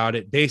right about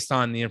it based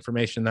on the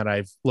information that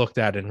I've looked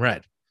at and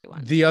read.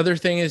 The other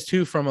thing is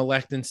too, from a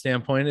lectin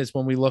standpoint, is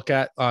when we look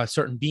at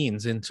certain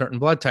beans in certain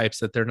blood types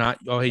that they're not,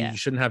 you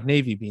shouldn't have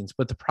navy beans.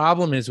 But the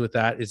problem is with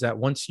that is that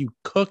once you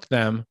cook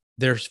them,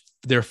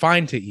 they're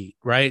fine to eat,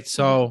 right?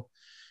 So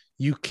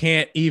you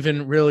can't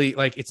even really,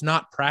 like, it's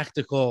not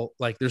practical.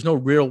 Like there's no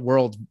real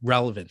world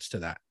relevance to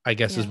that, I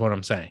guess is what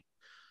I'm saying.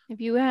 Have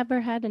you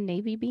ever had a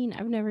navy bean?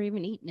 I've never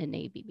even eaten a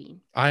navy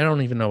bean. I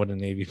don't even know what a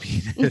navy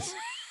bean is.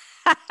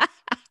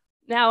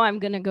 Now I'm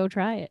going to go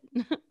try it.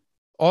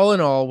 All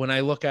in all, when I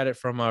look at it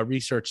from a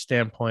research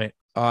standpoint,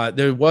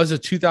 there was a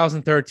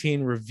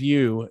 2013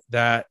 review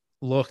that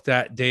looked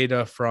at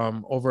data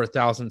from over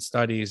 1,000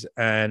 studies,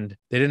 and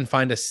they didn't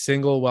find a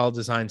single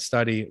well-designed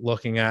study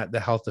looking at the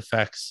health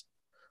effects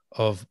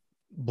of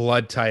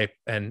blood type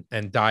and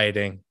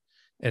dieting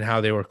and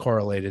how they were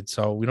correlated.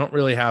 So we don't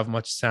really have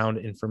much sound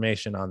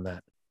information on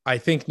that. I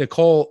think,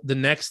 Nicole, the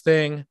next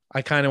thing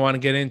I kind of want to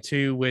get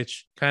into,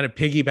 which kind of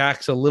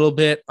piggybacks a little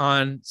bit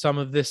on some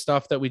of this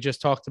stuff that we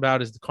just talked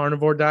about, is the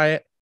carnivore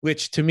diet,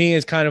 which to me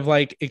is kind of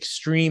like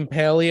extreme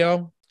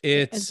paleo.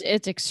 It's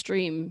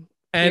extreme,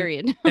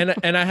 period.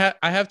 and I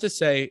have to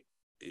say,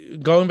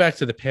 going back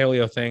to the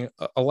paleo thing,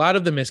 a lot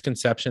of the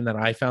misconception that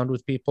I found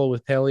with people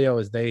with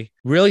paleo is they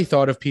really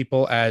thought of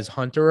people as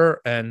hunter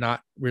and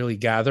not really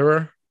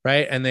gatherer,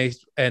 right? And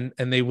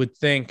they would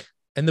think,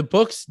 and the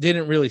books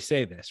didn't really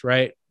say this,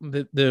 right?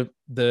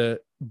 The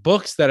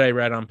books that I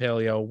read on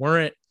paleo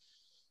weren't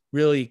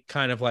really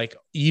kind of like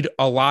eat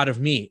a lot of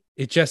meat.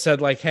 It just said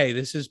like, hey,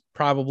 this is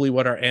probably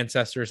what our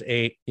ancestors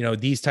ate.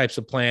 These types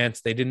of plants.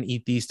 They didn't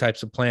eat these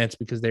types of plants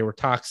because they were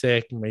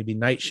toxic, maybe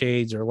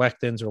nightshades or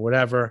lectins or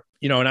whatever.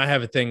 And I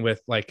have a thing with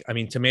like, I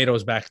mean,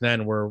 tomatoes back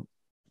then were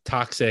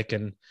toxic,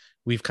 and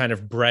we've kind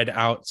of bred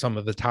out some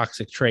of the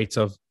toxic traits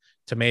of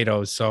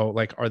tomatoes. So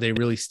like, are they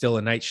really still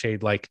a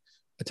nightshade? Like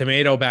a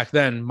tomato back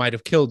then might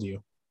have killed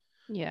you.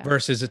 Yeah.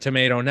 Versus a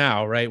tomato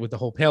now, right? With the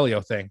whole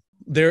paleo thing.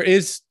 There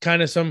is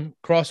kind of some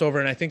crossover.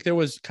 And I think there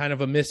was kind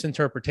of a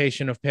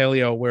misinterpretation of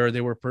paleo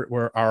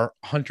where our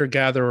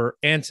hunter-gatherer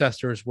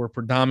ancestors were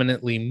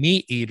predominantly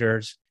meat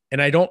eaters.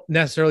 And I don't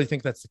necessarily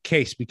think that's the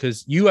case,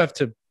 because you have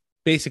to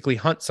basically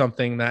hunt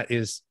something that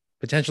is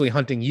potentially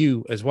hunting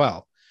you as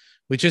well,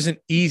 which isn't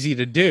easy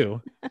to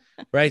do.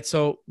 Right.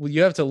 So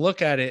you have to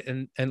look at it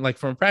and like,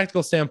 from a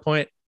practical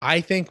standpoint,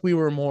 I think we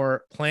were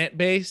more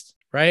plant-based.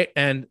 Right.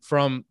 And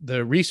from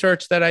the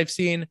research that I've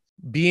seen,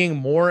 being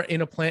more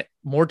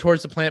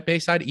towards the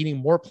plant-based side, eating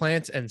more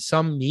plants and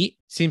some meat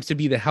seems to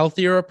be the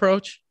healthier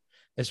approach,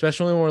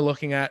 especially when we're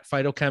looking at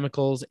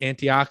phytochemicals,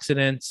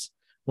 antioxidants.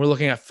 We're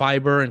looking at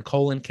fiber and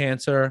colon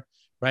cancer,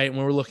 right?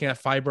 When we're looking at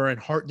fiber and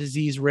heart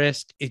disease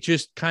risk, it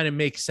just kind of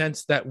makes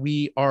sense that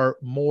we are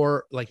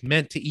more like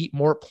meant to eat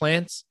more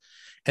plants.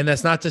 And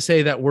that's not to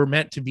say that we're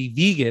meant to be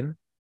vegan.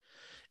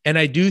 And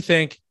I do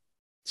think,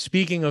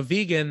 speaking of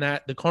vegan,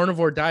 that the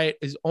carnivore diet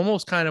is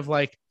almost kind of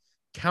like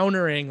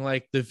countering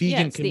like the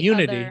vegan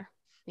community.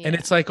 And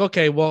it's like,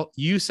 okay, well,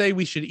 you say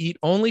we should eat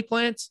only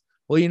plants.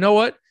 Well, you know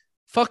what?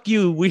 Fuck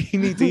you. We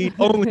need to eat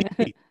only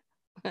meat.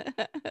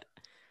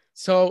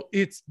 So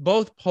it's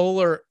both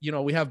polar,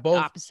 we have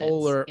both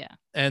polar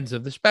ends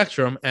of the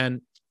spectrum,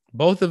 and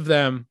both of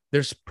them,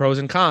 there's pros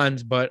and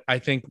cons, but I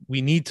think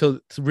we need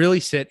to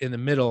really sit in the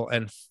middle.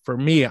 And for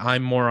me,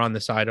 I'm more on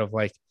the side of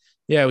like,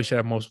 yeah, we should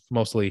have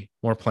mostly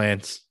more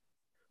plants,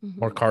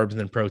 more carbs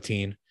than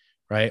protein,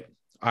 right?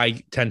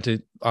 I tend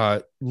to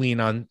lean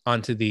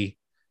onto the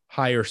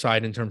higher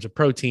side in terms of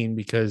protein,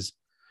 because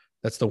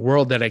that's the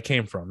world that I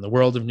came from, the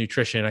world of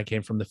nutrition. I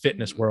came from the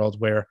fitness world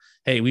where,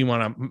 hey, we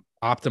want to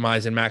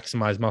optimize and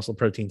maximize muscle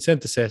protein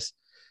synthesis.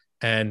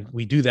 And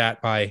we do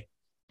that by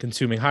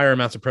consuming higher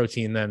amounts of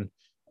protein than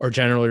are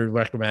generally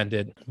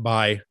recommended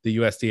by the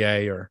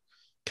USDA or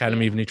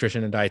Academy of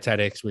Nutrition and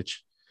Dietetics,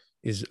 which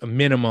is a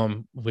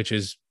minimum, which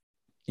is,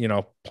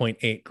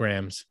 0.8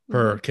 grams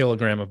per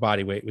kilogram of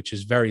body weight, which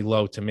is very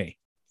low to me.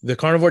 The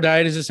carnivore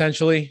diet is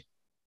essentially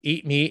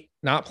eat meat,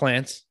 not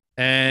plants.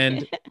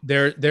 And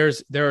there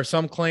are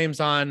some claims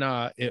on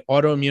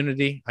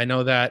autoimmunity. I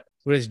know that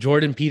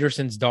Jordan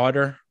Peterson's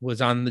daughter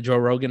was on the Joe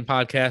Rogan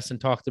podcast and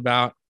talked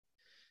about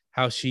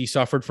how she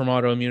suffered from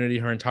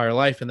autoimmunity her entire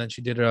life. And then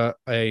she did a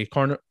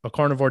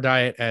carnivore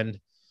diet and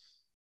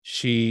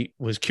she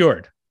was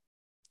cured.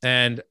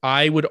 And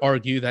I would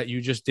argue that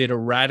you just did a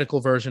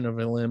radical version of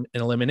an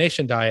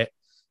elimination diet,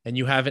 and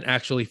you haven't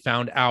actually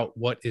found out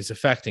what is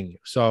affecting you.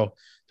 So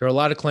there are a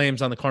lot of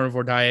claims on the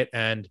carnivore diet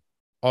and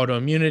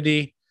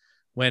autoimmunity,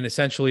 when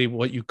essentially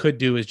what you could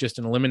do is just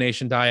an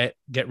elimination diet,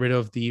 get rid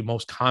of the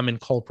most common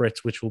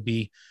culprits, which will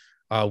be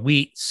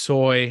wheat,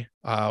 soy,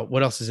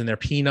 what else is in there?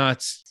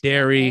 Peanuts,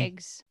 dairy,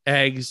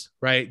 eggs,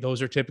 right?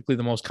 Those are typically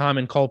the most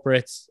common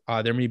culprits.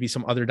 There may be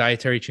some other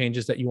dietary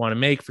changes that you want to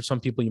make. For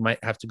some people, you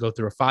might have to go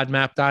through a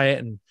FODMAP diet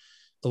and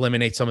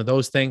eliminate some of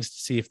those things to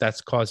see if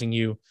that's causing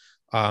you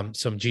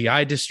some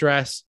GI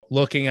distress.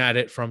 Looking at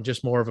it from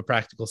just more of a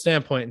practical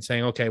standpoint and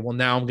saying, okay, well,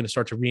 now I'm going to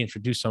start to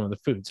reintroduce some of the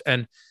foods.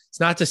 And it's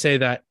not to say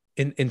that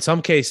in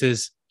some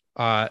cases,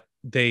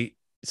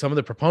 some of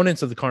the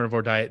proponents of the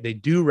carnivore diet, they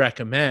do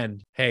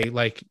recommend, hey,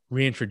 like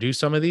reintroduce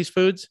some of these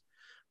foods.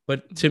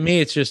 But to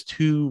me, it's just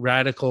too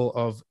radical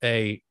of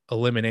a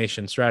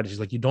elimination strategy.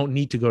 Like, you don't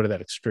need to go to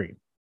that extreme.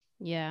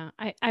 Yeah.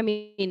 I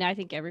mean, I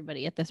think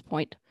everybody at this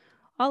point,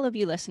 all of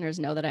you listeners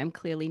know that I'm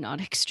clearly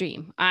not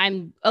extreme.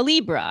 I'm a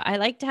Libra. I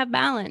like to have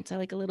balance. I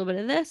like a little bit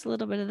of this, a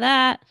little bit of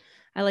that.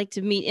 I like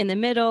to meet in the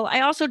middle. I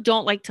also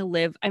don't like to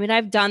live. I mean,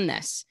 I've done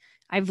this.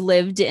 I've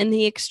lived in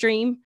the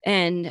extreme,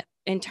 and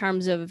in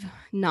terms of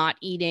not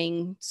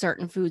eating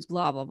certain foods,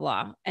 blah, blah,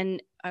 blah.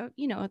 And,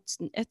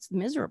 it's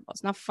miserable.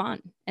 It's not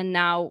fun. And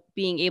now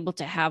being able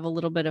to have a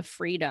little bit of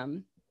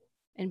freedom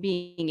and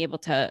being able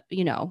to,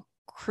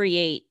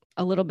 create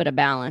a little bit of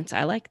balance,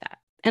 I like that.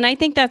 And I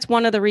think that's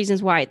one of the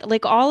reasons why,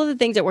 like all of the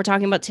things that we're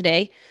talking about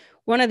today,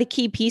 one of the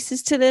key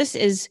pieces to this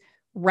is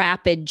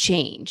rapid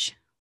change,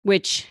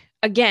 which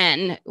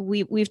again,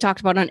 we've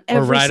talked about on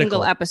every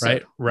single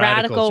episode, right?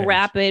 Radical,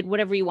 rapid,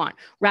 whatever you want.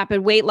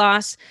 Rapid weight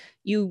loss.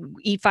 You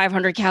eat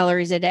 500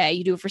 calories a day.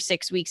 You do it for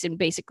 6 weeks and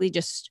basically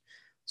just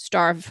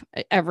starve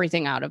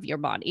everything out of your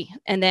body.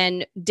 And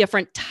then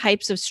different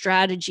types of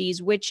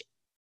strategies, which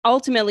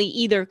ultimately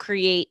either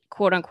create,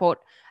 quote unquote,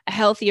 a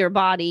healthier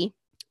body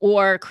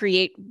or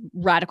create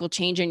radical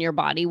change in your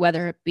body,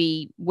 whether it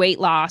be weight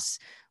loss,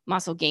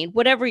 muscle gain,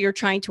 whatever you're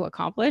trying to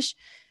accomplish.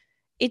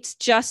 It's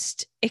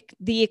just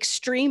the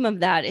extreme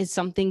of that is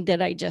something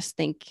that I just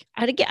think,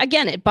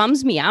 again, it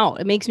bums me out.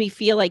 It makes me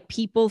feel like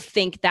people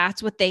think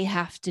that's what they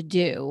have to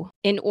do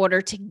in order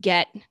to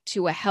get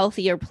to a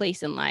healthier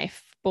place in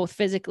life. both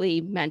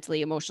physically,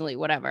 mentally, emotionally,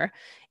 whatever,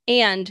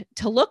 and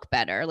to look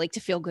better, like to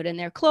feel good in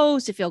their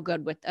clothes, to feel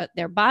good with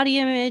their body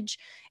image.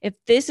 If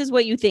this is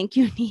what you think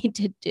you need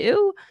to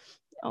do,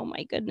 oh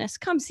my goodness,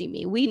 come see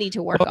me. We need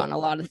to work on a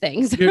lot of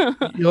things. you're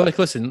like,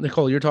 listen,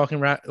 Nicole, you're talking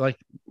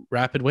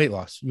rapid weight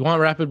loss. You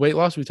want rapid weight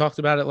loss? We talked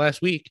about it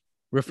last week.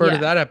 Refer to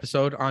that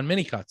episode on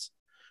mini cuts,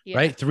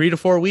 right? 3 to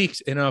 4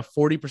 weeks in a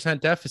 40%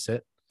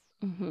 deficit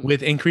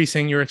with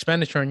increasing your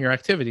expenditure and your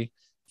activity.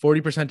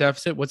 40%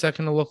 deficit. What's that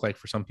going to look like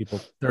for some people?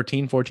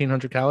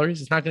 1,400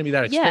 calories. It's not going to be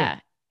that extreme. Yeah.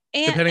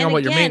 Depending on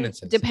what your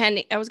maintenance is.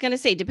 I was going to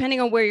say, depending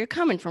on where you're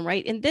coming from.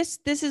 Right. And this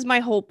is my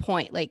whole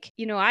point. Like,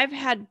 you know, I've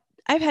had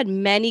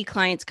many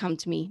clients come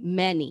to me,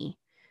 many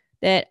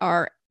that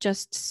are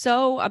just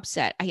so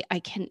upset. I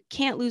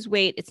can't lose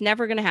weight. It's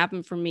never going to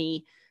happen for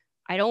me.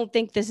 I don't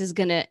think this is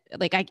going to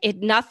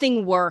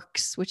nothing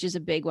works, which is a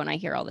big one I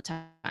hear all the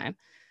time.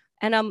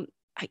 And,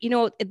 you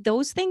know,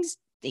 those things,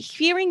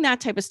 hearing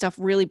that type of stuff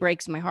really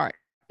breaks my heart,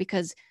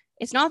 because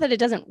it's not that it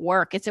doesn't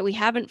work. It's that we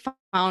haven't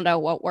found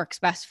out what works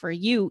best for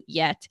you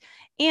yet.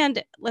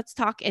 And let's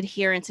talk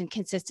adherence and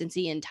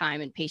consistency and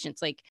time and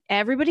patience. Like,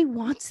 everybody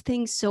wants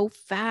things so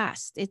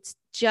fast. It's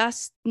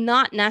just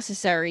not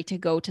necessary to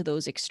go to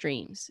those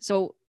extremes.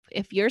 So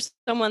if you're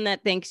someone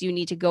that thinks you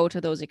need to go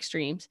to those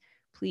extremes,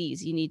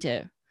 please, you need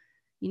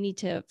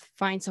to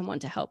find someone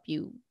to help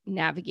you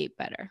navigate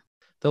better.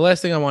 The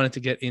last thing I wanted to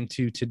get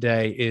into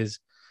today is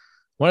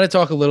I want to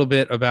talk a little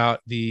bit about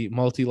the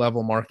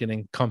multi-level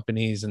marketing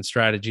companies and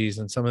strategies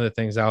and some of the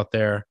things out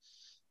there.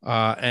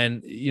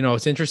 And, you know,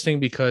 it's interesting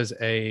because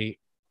a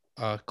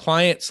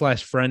client /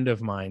 friend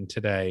of mine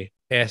today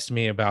asked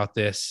me about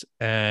this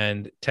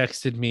and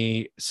texted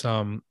me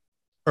some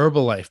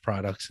Herbalife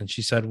products. And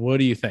she said, what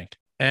do you think?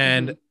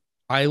 And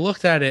I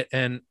looked at it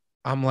and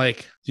I'm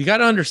like, you got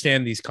to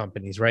understand these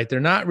companies, right? They're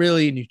not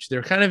really,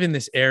 they're kind of in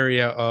this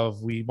area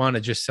of, we want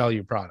to just sell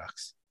you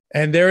products.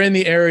 And they're in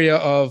the area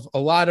of a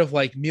lot of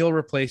like meal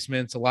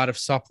replacements, a lot of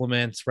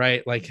supplements,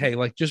 right? Like, hey,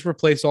 like just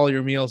replace all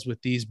your meals with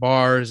these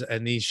bars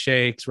and these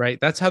shakes, right?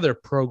 That's how their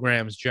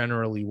programs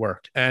generally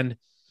work. And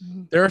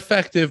they're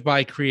effective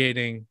by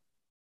creating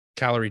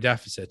calorie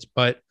deficits.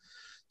 But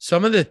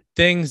some of the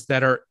things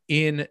that are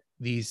in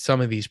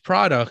some of these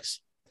products,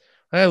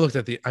 I looked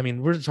at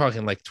we're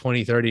talking like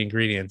 20, 30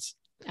 ingredients.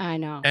 I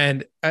know.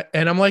 And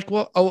I'm like,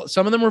 well,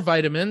 some of them were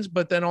vitamins,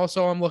 but then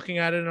also I'm looking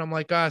at it and I'm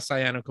like,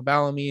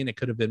 cyanocobalamin, it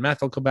could have been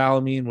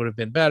methylcobalamin, would have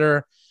been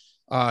better.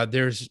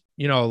 There's,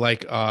 you know,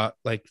 like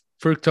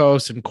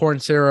fructose and corn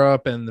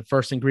syrup, and the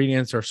first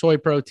ingredients are soy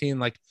protein,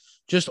 like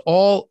just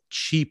all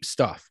cheap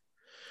stuff.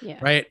 Yeah.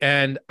 Right.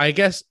 And I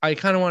guess I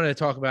kind of wanted to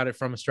talk about it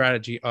from a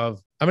strategy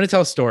of, I'm going to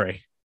tell a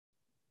story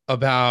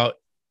about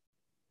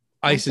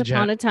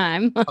upon a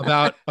time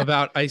about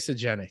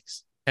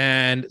Isagenix.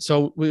 And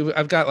so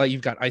I've got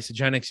you've got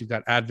Isagenix, you've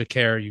got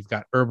Advocare, you've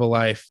got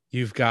Herbalife,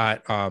 you've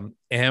got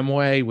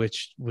Amway,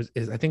 which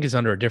I think is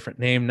under a different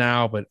name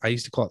now, but I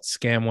used to call it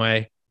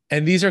Scamway.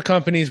 And these are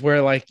companies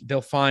where like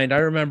they'll find, I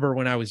remember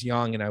when I was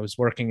young and I was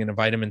working in a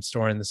vitamin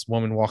store and this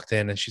woman walked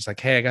in and she's like,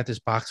 hey, I got this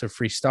box of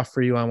free stuff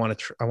for you. I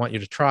want you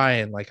to try.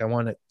 And like, I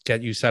want to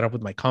get you set up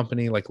with my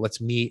company. Like,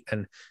 let's meet.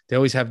 And they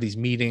always have these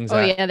meetings.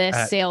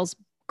 Their sales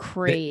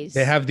craze.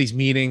 They have these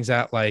meetings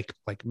at like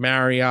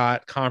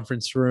Marriott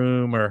conference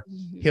room or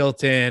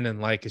Hilton.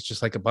 And like, it's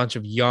just like a bunch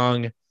of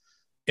young,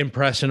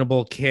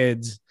 impressionable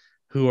kids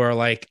who are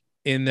like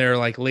in their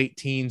like late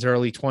teens,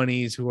 early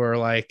 20s, who are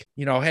like,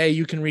 you know, hey,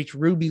 you can reach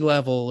ruby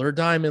level or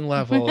diamond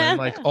level and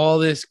like all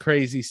this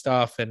crazy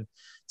stuff. And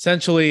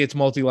essentially it's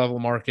multi-level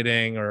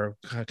marketing or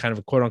kind of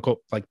a quote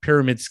unquote like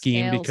pyramid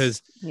scheme. Sales.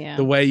 Because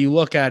the way you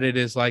look at it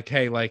is like,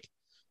 hey, like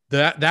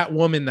that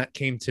woman that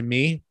came to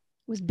me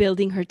was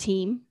building her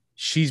team.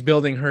 She's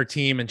building her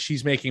team and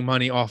she's making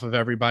money off of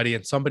everybody,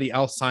 and somebody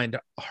else signed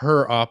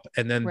her up,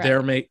 and then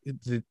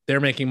they're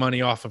making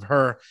money off of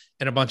her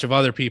and a bunch of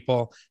other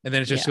people. And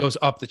then it just goes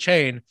up the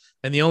chain.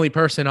 And the only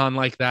person on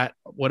like that,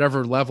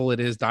 whatever level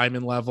it is,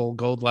 diamond level,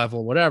 gold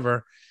level,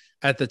 whatever,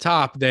 at the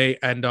top, they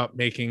end up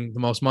making the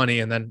most money.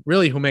 And then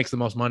really who makes the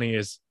most money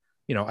is,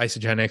 you know,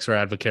 Isagenix or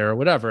Advocare or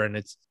whatever. And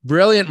it's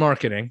brilliant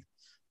marketing.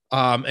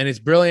 And it's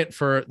brilliant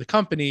for the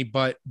company,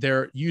 but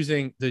they're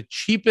using the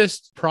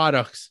cheapest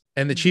products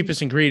and the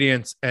cheapest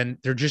ingredients, and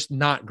they're just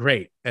not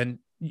great. And,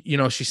 you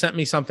know, she sent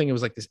me something, it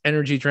was like this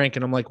energy drink.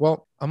 And I'm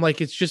like,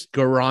 it's just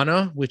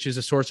guarana, which is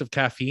a source of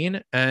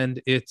caffeine,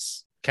 and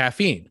it's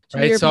caffeine. So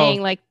right? You're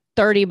paying like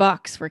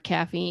 $30 for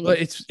caffeine. But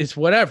it's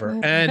whatever.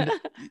 And,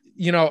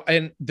 you know,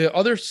 and the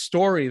other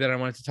story that I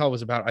wanted to tell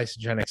was about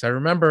Isagenix. I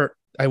remember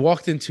I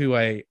walked into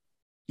a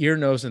ear,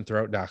 nose, and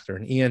throat doctor,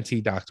 an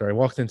ENT doctor. I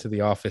walked into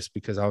the office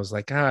because I was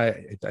like, I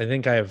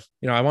think I have,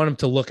 you know, I want him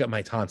to look at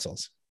my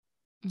tonsils.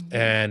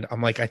 And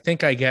I'm like, I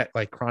think I get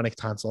like chronic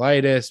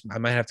tonsillitis. I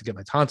might have to get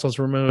my tonsils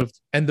removed.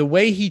 And the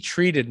way he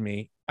treated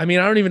me, I mean,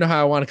 I don't even know how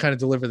I want to kind of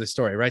deliver the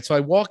story, right? So I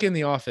walk in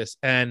the office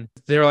and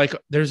they're like,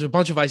 there's a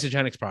bunch of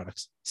Isagenix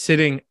products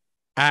sitting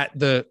at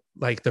the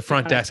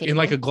front desk in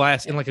like a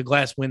glass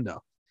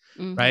window,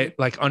 right?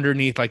 Like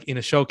underneath, like in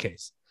a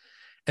showcase.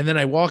 And then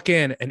I walk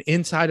in, and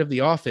inside of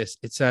the office,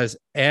 it says,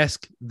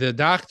 ask the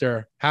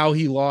doctor how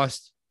he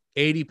lost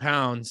 80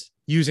 pounds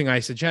using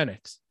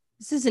Isagenix.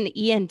 This is an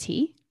ENT?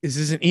 This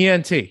is an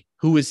ENT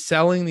who is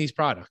selling these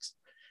products.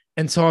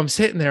 And so I'm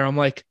sitting there, I'm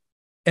like,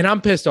 and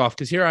I'm pissed off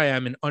because here I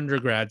am in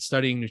undergrad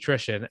studying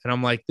nutrition. And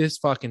I'm like, this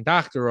fucking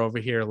doctor over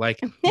here, like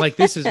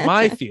this is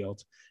my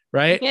field.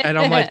 Right. And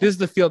I'm like, this is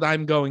the field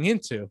I'm going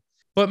into.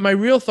 But my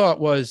real thought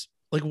was,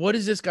 like, what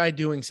is this guy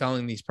doing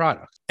selling these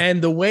products?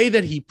 And the way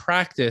that he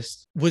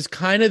practiced was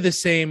kind of the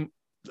same,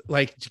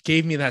 like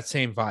gave me that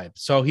same vibe.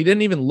 So he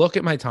didn't even look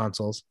at my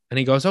tonsils and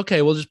he goes,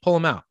 okay, we'll just pull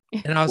them out.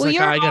 And I was like,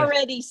 you're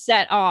already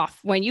set off.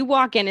 When you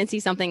walk in and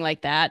see something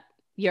like that,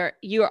 you're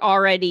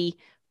already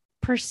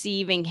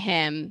perceiving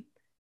him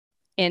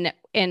in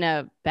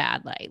a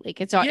bad light. Like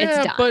it's done.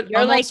 But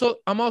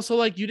I'm also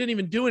like, you didn't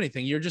even do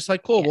anything. You're just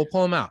like, cool, we'll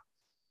pull them out.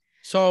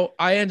 So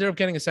I ended up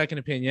getting a second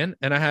opinion,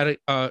 and I had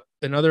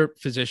another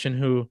physician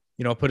who,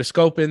 you know, put a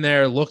scope in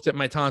there, looked at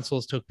my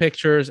tonsils, took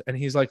pictures, and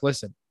he's like,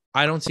 listen,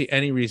 I don't see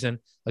any reason.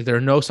 Like, there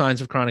are no signs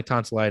of chronic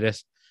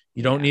tonsillitis.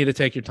 You don't need to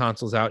take your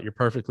tonsils out. You're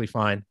perfectly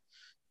fine.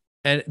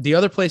 And the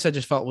other place I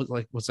just felt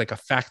was like a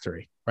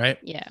factory, right?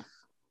 Yeah.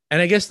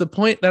 And I guess the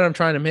point that I'm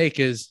trying to make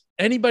is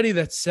anybody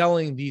that's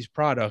selling these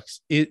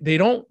products, they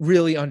don't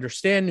really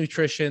understand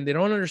nutrition. They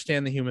don't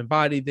understand the human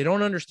body. They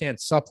don't understand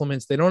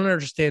supplements. They don't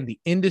understand the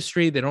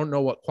industry. They don't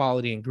know what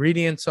quality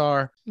ingredients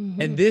are.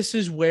 Mm-hmm. And this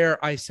is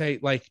where I say,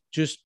 like,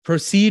 just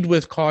proceed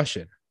with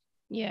caution.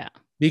 Yeah.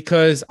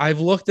 Because I've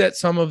looked at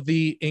some of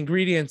the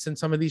ingredients in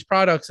some of these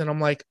products and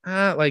I'm like,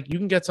 like you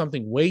can get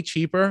something way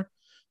cheaper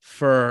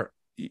for,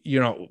 you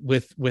know,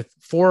 with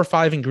 4 or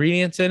 5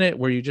 ingredients in it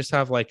where you just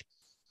have like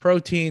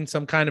protein,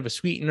 some kind of a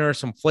sweetener,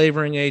 some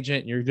flavoring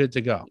agent, and you're good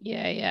to go.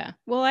 Yeah.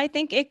 Well, I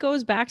think it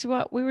goes back to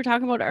what we were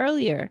talking about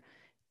earlier.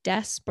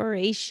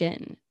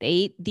 Desperation.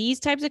 These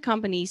types of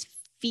companies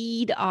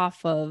feed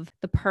off of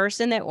the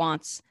person that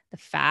wants the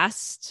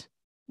fast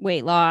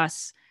weight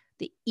loss,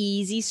 the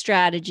easy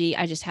strategy.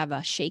 I just have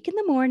a shake in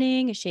the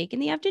morning, a shake in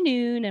the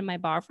afternoon, and my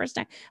bar for a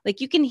snack. Like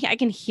I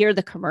can hear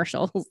the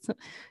commercials.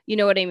 You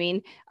know what I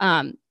mean?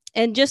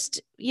 And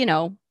just, you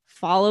know,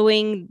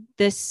 following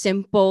this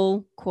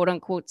simple, quote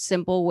unquote,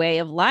 simple way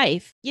of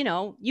life, you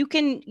know, you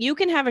can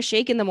have a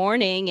shake in the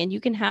morning and you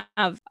can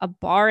have a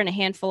bar and a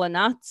handful of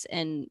nuts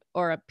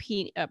or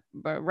a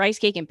rice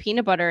cake and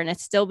peanut butter, and it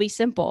still be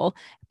simple,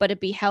 but it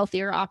be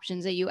healthier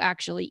options that you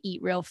actually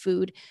eat real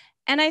food.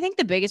 And I think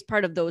the biggest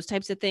part of those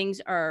types of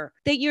things are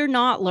that you're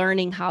not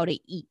learning how to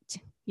eat.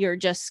 You're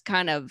just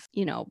kind of,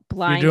 you know,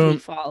 blindly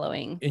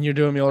following. And you're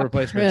doing meal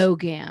replacements.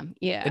 Program.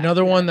 Yeah.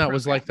 Another one that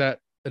was like that.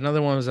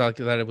 Another one was like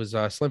that. It was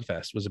Slim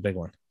Fast was a big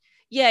one.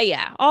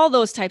 Yeah. All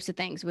those types of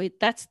things.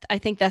 I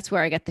think that's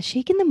where I get the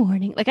shake in the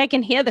morning. Like I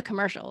can hear the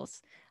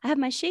commercials. I have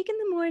my shake in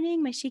the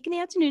morning, my shake in the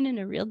afternoon, and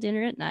a real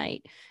dinner at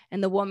night.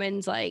 And the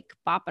woman's like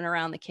bopping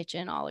around the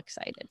kitchen, all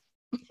excited.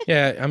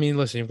 Yeah. I mean,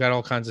 listen, you've got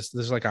all kinds of,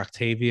 there's like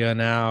Octavia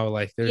now.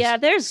 Like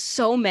there's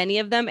so many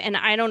of them. And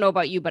I don't know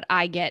about you, but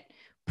I get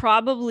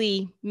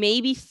probably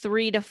maybe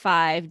 3 to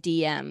 5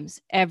 DMs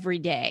every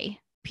day.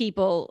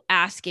 People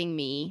asking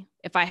me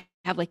if I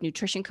have like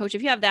nutrition coach.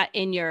 If you have that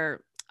in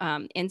your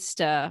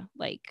Insta,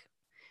 like,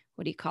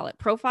 what do you call it?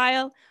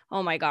 Profile.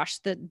 Oh my gosh.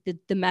 The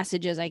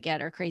messages I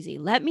get are crazy.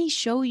 Let me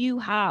show you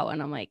how.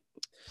 And I'm like,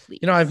 please.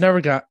 You know, I've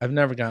never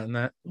gotten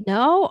that.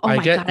 No. Oh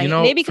my God. You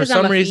know, maybe because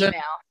I'm a female.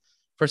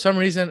 For some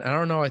reason, I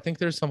don't know. I think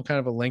there's some kind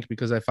of a link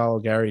because I follow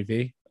Gary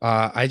V.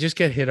 I just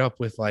get hit up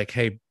with like,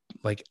 hey,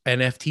 like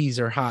NFTs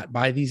are hot.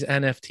 Buy these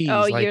NFTs.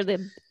 Oh, like,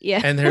 yeah.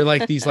 And they're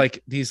like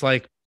these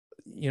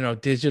you know,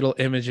 digital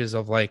images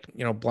of like,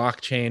 you know,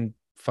 blockchain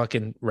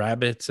fucking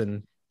rabbits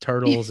and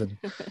turtles and,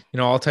 you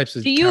know, all types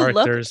of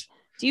characters.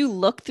 Do you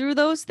look through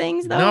those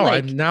things though? No,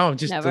 like, I'm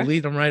just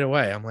delete them right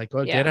away. I'm like,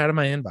 well, get out of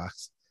my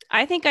inbox.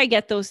 I think I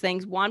get those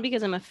things. One,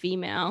 because I'm a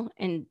female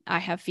and I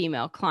have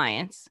female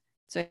clients.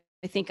 So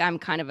I think I'm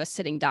kind of a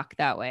sitting duck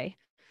that way.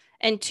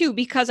 And 2,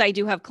 because I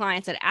do have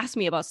clients that ask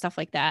me about stuff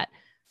like that.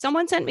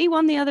 Someone sent me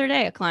one the other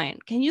day, a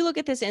client. Can you look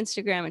at this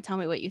Instagram and tell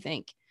me what you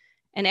think?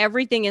 And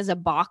everything is a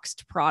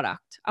boxed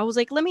product. I was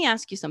like, let me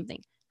ask you something.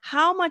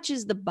 How much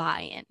is the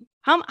buy-in?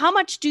 How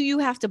much do you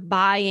have to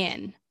buy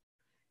in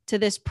to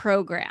this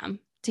program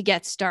to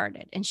get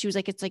started? And she was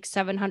like, it's like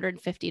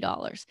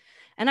 $750.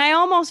 And I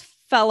almost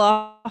fell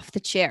off the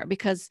chair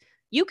because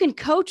you can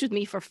coach with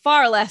me for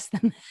far less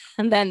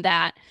than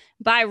that,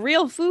 buy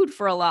real food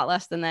for a lot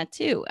less than that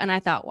too. And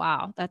I thought,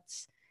 wow,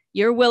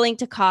 you're willing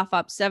to cough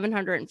up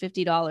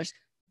 $750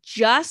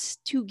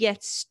 just to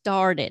get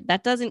started.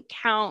 That doesn't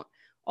count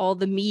all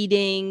the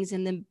meetings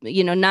and then,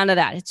 you know, none of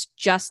that. It's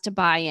just to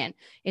buy in.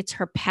 It's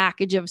her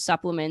package of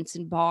supplements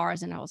and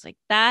bars. And I was like,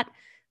 that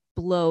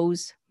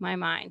blows my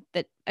mind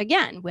that,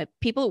 again, with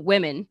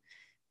women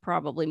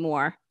probably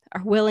more,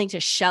 are willing to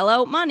shell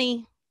out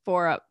money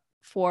for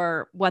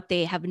what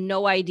they have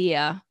no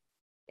idea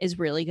is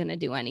really going to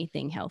do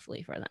anything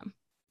healthily for them.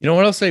 You know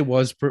what I'll say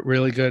was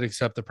really good,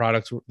 except the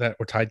products that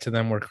were tied to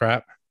them were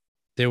crap.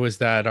 There was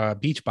that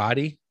Beach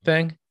Body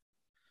thing.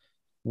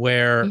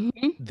 where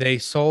they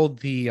sold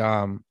the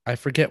I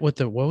forget what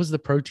was the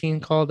protein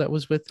called that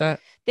was with that.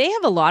 They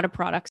have a lot of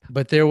products,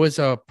 but there was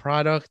a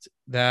product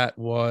that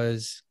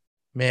was,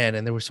 man,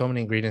 and there were so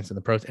many ingredients in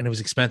the protein, and it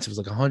was expensive. It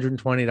was like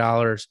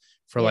 $120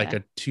 for like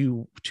a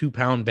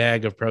 2-pound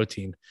bag of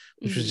protein,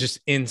 which was just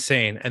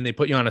insane. And they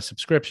put you on a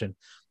subscription.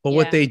 But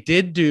what they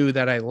did do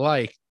that I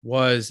liked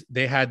was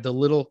they had the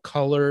little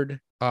colored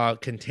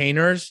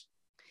containers.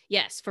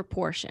 Yes, for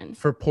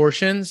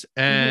portions.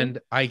 And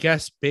I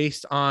guess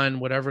based on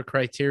whatever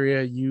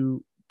criteria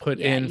you put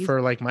in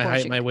for like my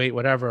height, my weight,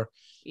 whatever,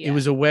 it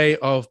was a way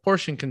of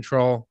portion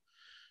control,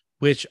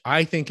 which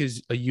I think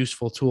is a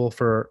useful tool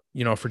for,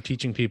 for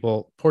teaching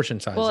people portion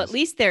sizes. Well, at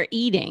least they're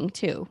eating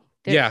too.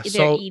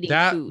 So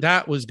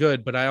that was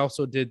good. But I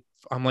also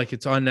I'm like,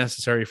 it's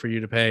unnecessary for you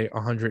to pay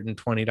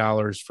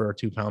 $120 for a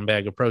 2-pound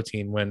bag of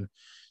protein when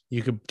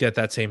you could get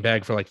that same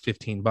bag for like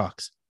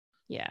 $15.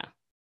 Yeah.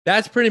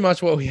 That's pretty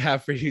much what we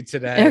have for you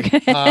today.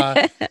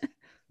 Okay.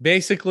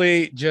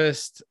 Basically,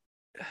 just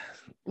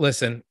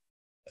listen.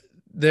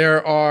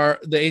 The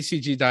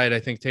HCG diet, I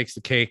think, takes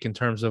the cake in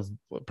terms of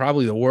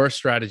probably the worst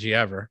strategy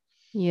ever.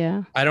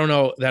 Yeah. I don't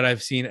know that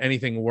I've seen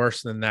anything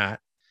worse than that.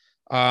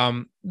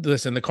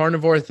 Listen, the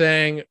carnivore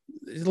thing,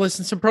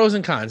 some pros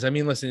and cons. I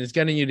mean, listen, it's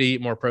getting you to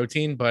eat more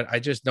protein, but I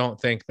just don't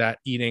think that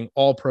eating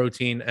all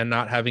protein and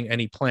not having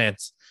any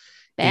plants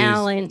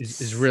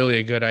is really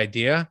a good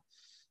idea.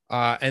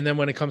 And then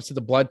when it comes to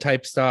the blood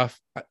type stuff,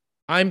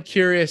 I'm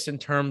curious in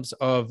terms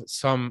of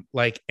some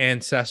like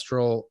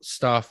ancestral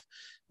stuff,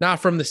 not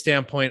from the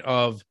standpoint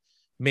of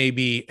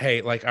maybe,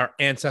 hey, like our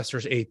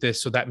ancestors ate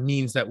this, so that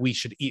means that we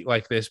should eat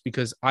like this,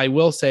 because I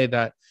will say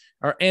that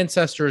our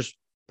ancestors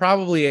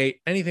probably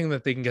ate anything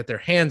that they can get their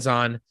hands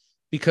on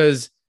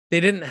because they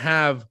didn't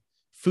have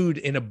food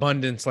in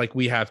abundance like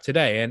we have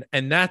today.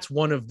 And that's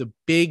one of the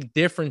big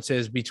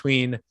differences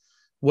between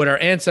what our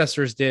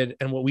ancestors did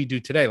and what we do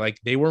today. Like,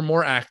 they were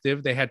more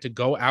active. They had to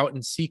go out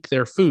and seek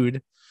their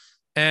food.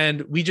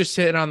 And we just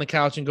sit on the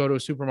couch and go to a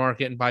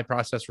supermarket and buy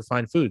processed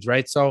refined foods,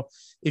 right? So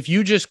if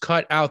you just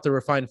cut out the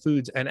refined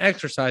foods and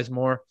exercise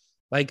more,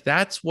 like,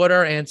 that's what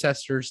our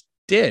ancestors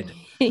did.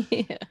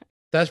 Yeah.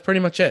 That's pretty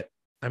much it.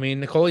 I mean,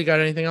 Nicole, you got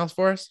anything else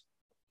for us?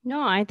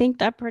 No, I think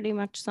that pretty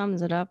much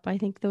sums it up. I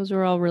think those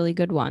were all really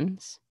good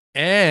ones.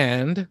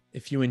 And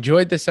if you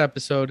enjoyed this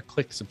episode,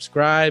 click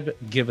subscribe,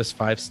 give us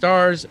 5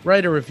 stars,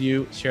 write a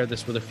review, share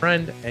this with a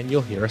friend, and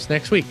you'll hear us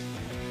next week.